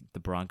year it was the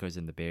Broncos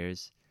and the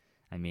Bears.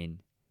 I mean,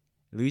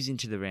 losing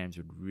to the Rams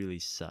would really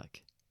suck.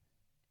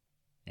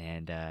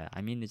 And,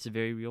 it's a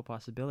very real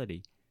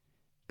possibility.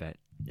 But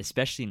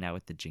especially now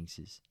with the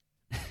jinxes.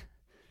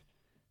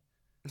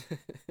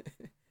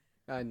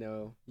 I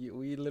know.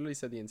 We literally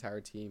said the entire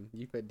team.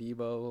 You put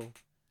Debo.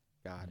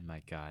 God. Oh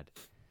my God.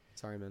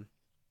 Sorry, man.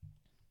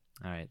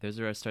 All right. Those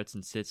are our starts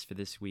and sits for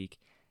this week.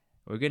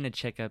 We're going to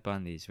check up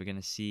on these. We're going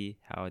to see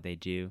how they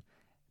do.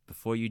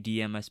 Before you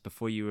DM us,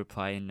 before you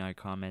reply in our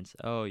comments,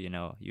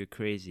 you're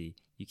crazy.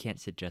 You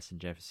can't sit Justin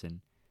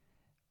Jefferson.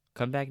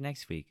 Come back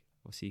next week.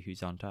 We'll see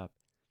who's on top.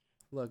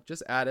 Look,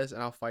 just add us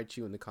and I'll fight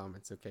you in the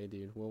comments, okay,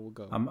 dude? We'll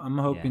go. I'm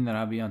hoping that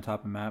I'll be on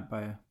top of Matt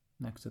by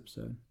next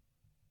episode.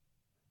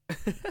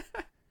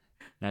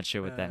 Not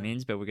sure what that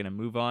means, but we're going to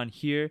move on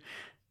here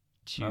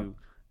to...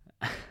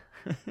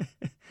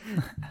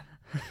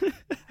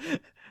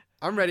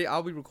 I'm ready.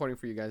 I'll be recording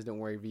for you guys. Don't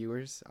worry,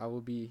 viewers. I will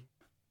be...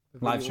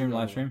 Live stream?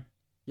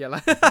 Yeah,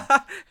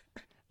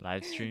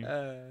 live stream?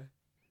 Oh,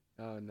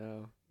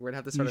 no. We're going to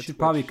have to start You should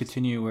probably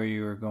continue where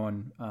you were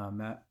going,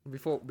 Matt.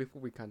 Before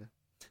we kind of...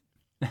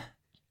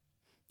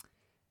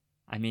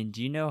 I mean,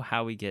 do you know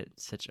how we get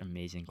such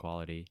amazing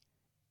quality?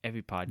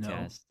 Every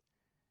podcast.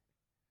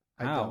 No.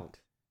 I don't.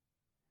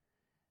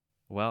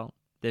 Well,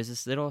 there's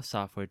this little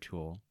software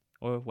tool,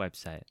 or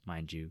website,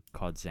 mind you,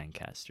 called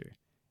Zencastr.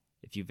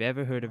 If you've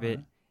ever heard of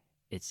it,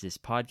 it's this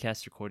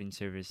podcast recording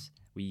service.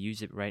 We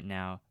use it right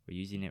now. We're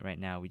using it right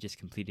now. We just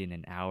completed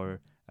an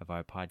hour of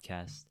our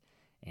podcast,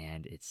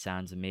 and it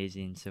sounds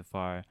amazing so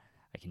far.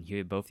 I can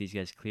hear both these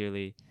guys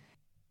clearly.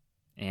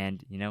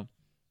 And,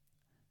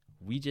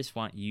 we just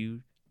want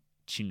you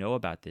to know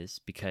about this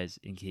because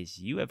in case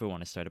you ever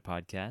want to start a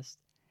podcast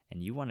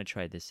and you want to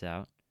try this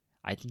out,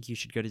 I think you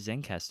should go to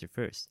Zencastr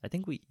first. I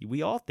think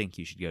we all think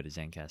you should go to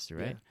Zencastr,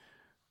 right?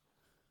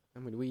 Yeah. I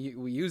mean,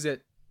 we use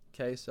it,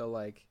 okay? So,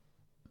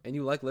 and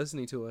you like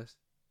listening to us.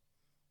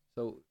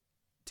 So,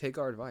 take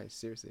our advice,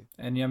 seriously.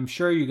 And I'm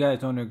sure you guys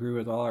don't agree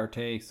with all our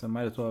takes, so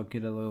might as well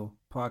get a little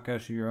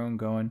podcast of your own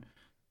going,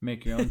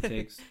 make your own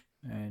takes,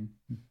 and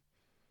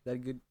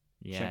that good.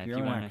 Yeah, check your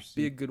own accuracy.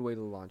 Be a good way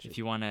to launch it. If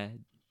you want to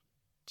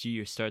do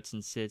your starts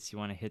and sits, you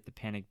want to hit the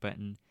panic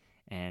button,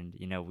 and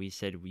we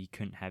said we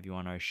couldn't have you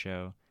on our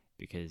show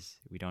because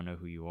we don't know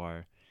who you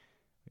are.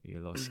 You're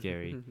a little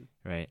scary,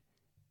 right?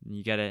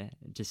 You gotta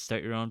just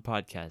start your own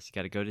podcast. You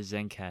gotta go to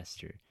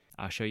Zencastr.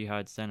 I'll show you how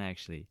it's done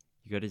actually.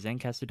 You go to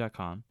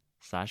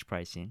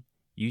zencastr.com/pricing.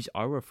 Use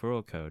our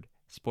referral code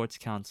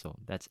SportsCounsel.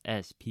 That's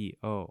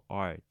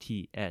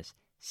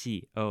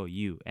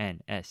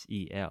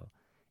SPORTSCOUNSEL,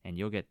 and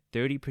you'll get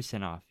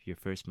 30% off your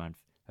first month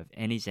of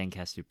any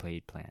Zencastr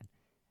paid plan.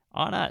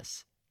 On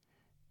us.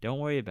 Don't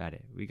worry about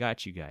it. We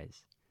got you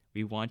guys.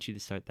 We want you to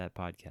start that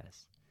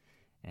podcast.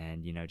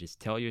 And, just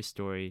tell your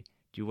story.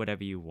 Do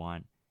whatever you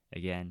want.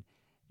 Again,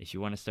 if you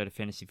want to start a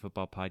fantasy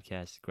football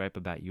podcast, gripe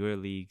about your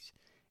leagues,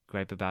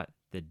 gripe about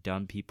the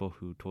dumb people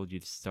who told you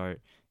to start,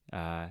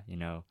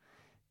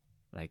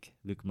 like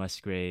Luke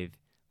Musgrave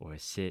or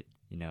sit,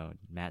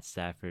 Matt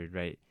Stafford,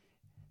 right?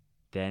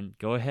 Then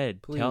go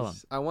ahead. Please. Tell them.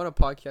 I want a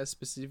podcast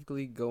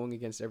specifically going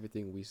against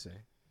everything we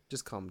say.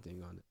 Just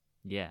commenting on it.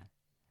 Yeah.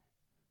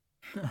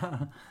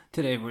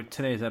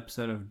 Today's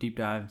episode of Deep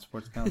Dive in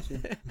Sports Counsel.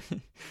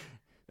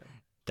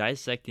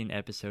 Dissecting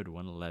episode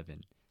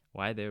 111.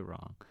 Why they're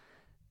wrong.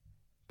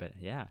 But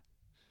yeah.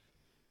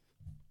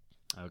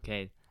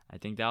 Okay. I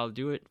think that'll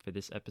do it for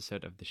this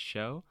episode of the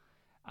show.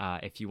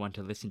 If you want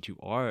to listen to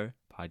our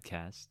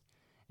podcast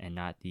and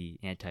not the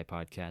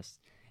anti-podcast,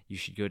 you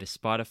should go to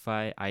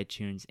Spotify,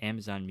 iTunes,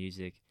 Amazon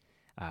Music.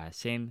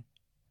 Same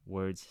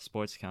words,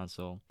 Sports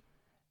Counsel.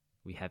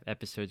 We have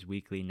episodes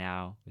weekly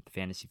now with the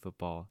fantasy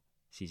football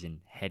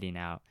season heading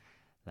out.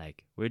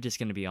 We're just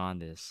going to be on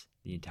this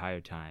the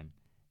entire time.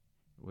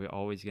 We're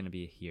always going to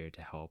be here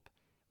to help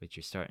with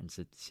your start and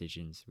sit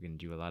decisions. We're going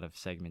to do a lot of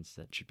segments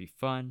that should be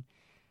fun.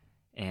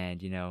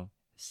 And,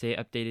 stay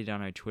updated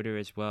on our Twitter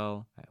as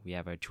well. We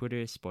have our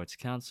Twitter, Sports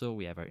Counsel.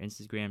 We have our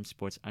Instagram,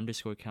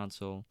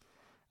 Sports_Counsel.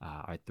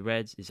 Our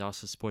threads is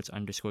also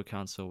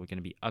sports_council. We're going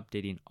to be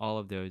updating all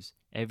of those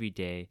every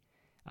day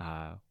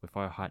with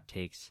our hot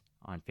takes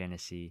on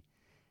fantasy.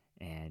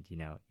 And,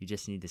 you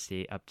just need to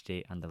stay up to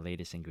date on the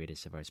latest and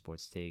greatest of our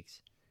sports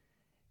takes.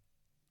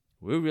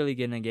 We're really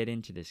going to get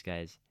into this,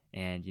 guys.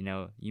 And,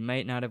 you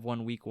might not have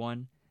won week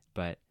 1,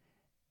 but,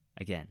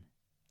 again,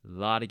 a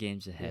lot of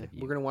games ahead of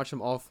you. We're going to watch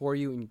them all for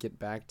you and get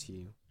back to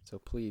you. So,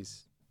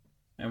 please.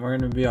 And we're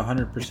going to be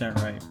 100%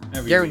 right.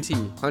 Guarantee,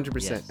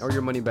 100%. Yes. Or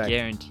your money back.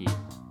 Guaranteed.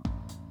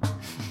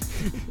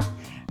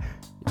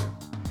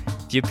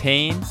 If you're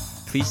paying,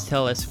 please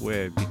tell us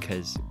where,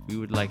 because we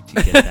would like to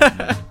get that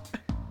money.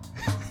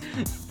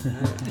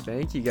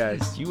 Thank you,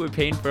 guys. You were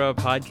paying for our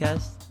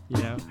podcast,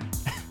 I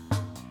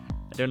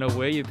don't know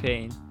where you're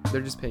paying.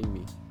 They're just paying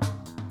me.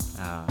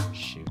 Oh,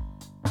 shoot.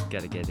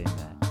 Gotta get in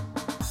that.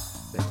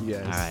 Thank you,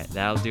 guys. All right,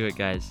 that'll do it,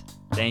 guys.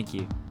 Thank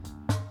you.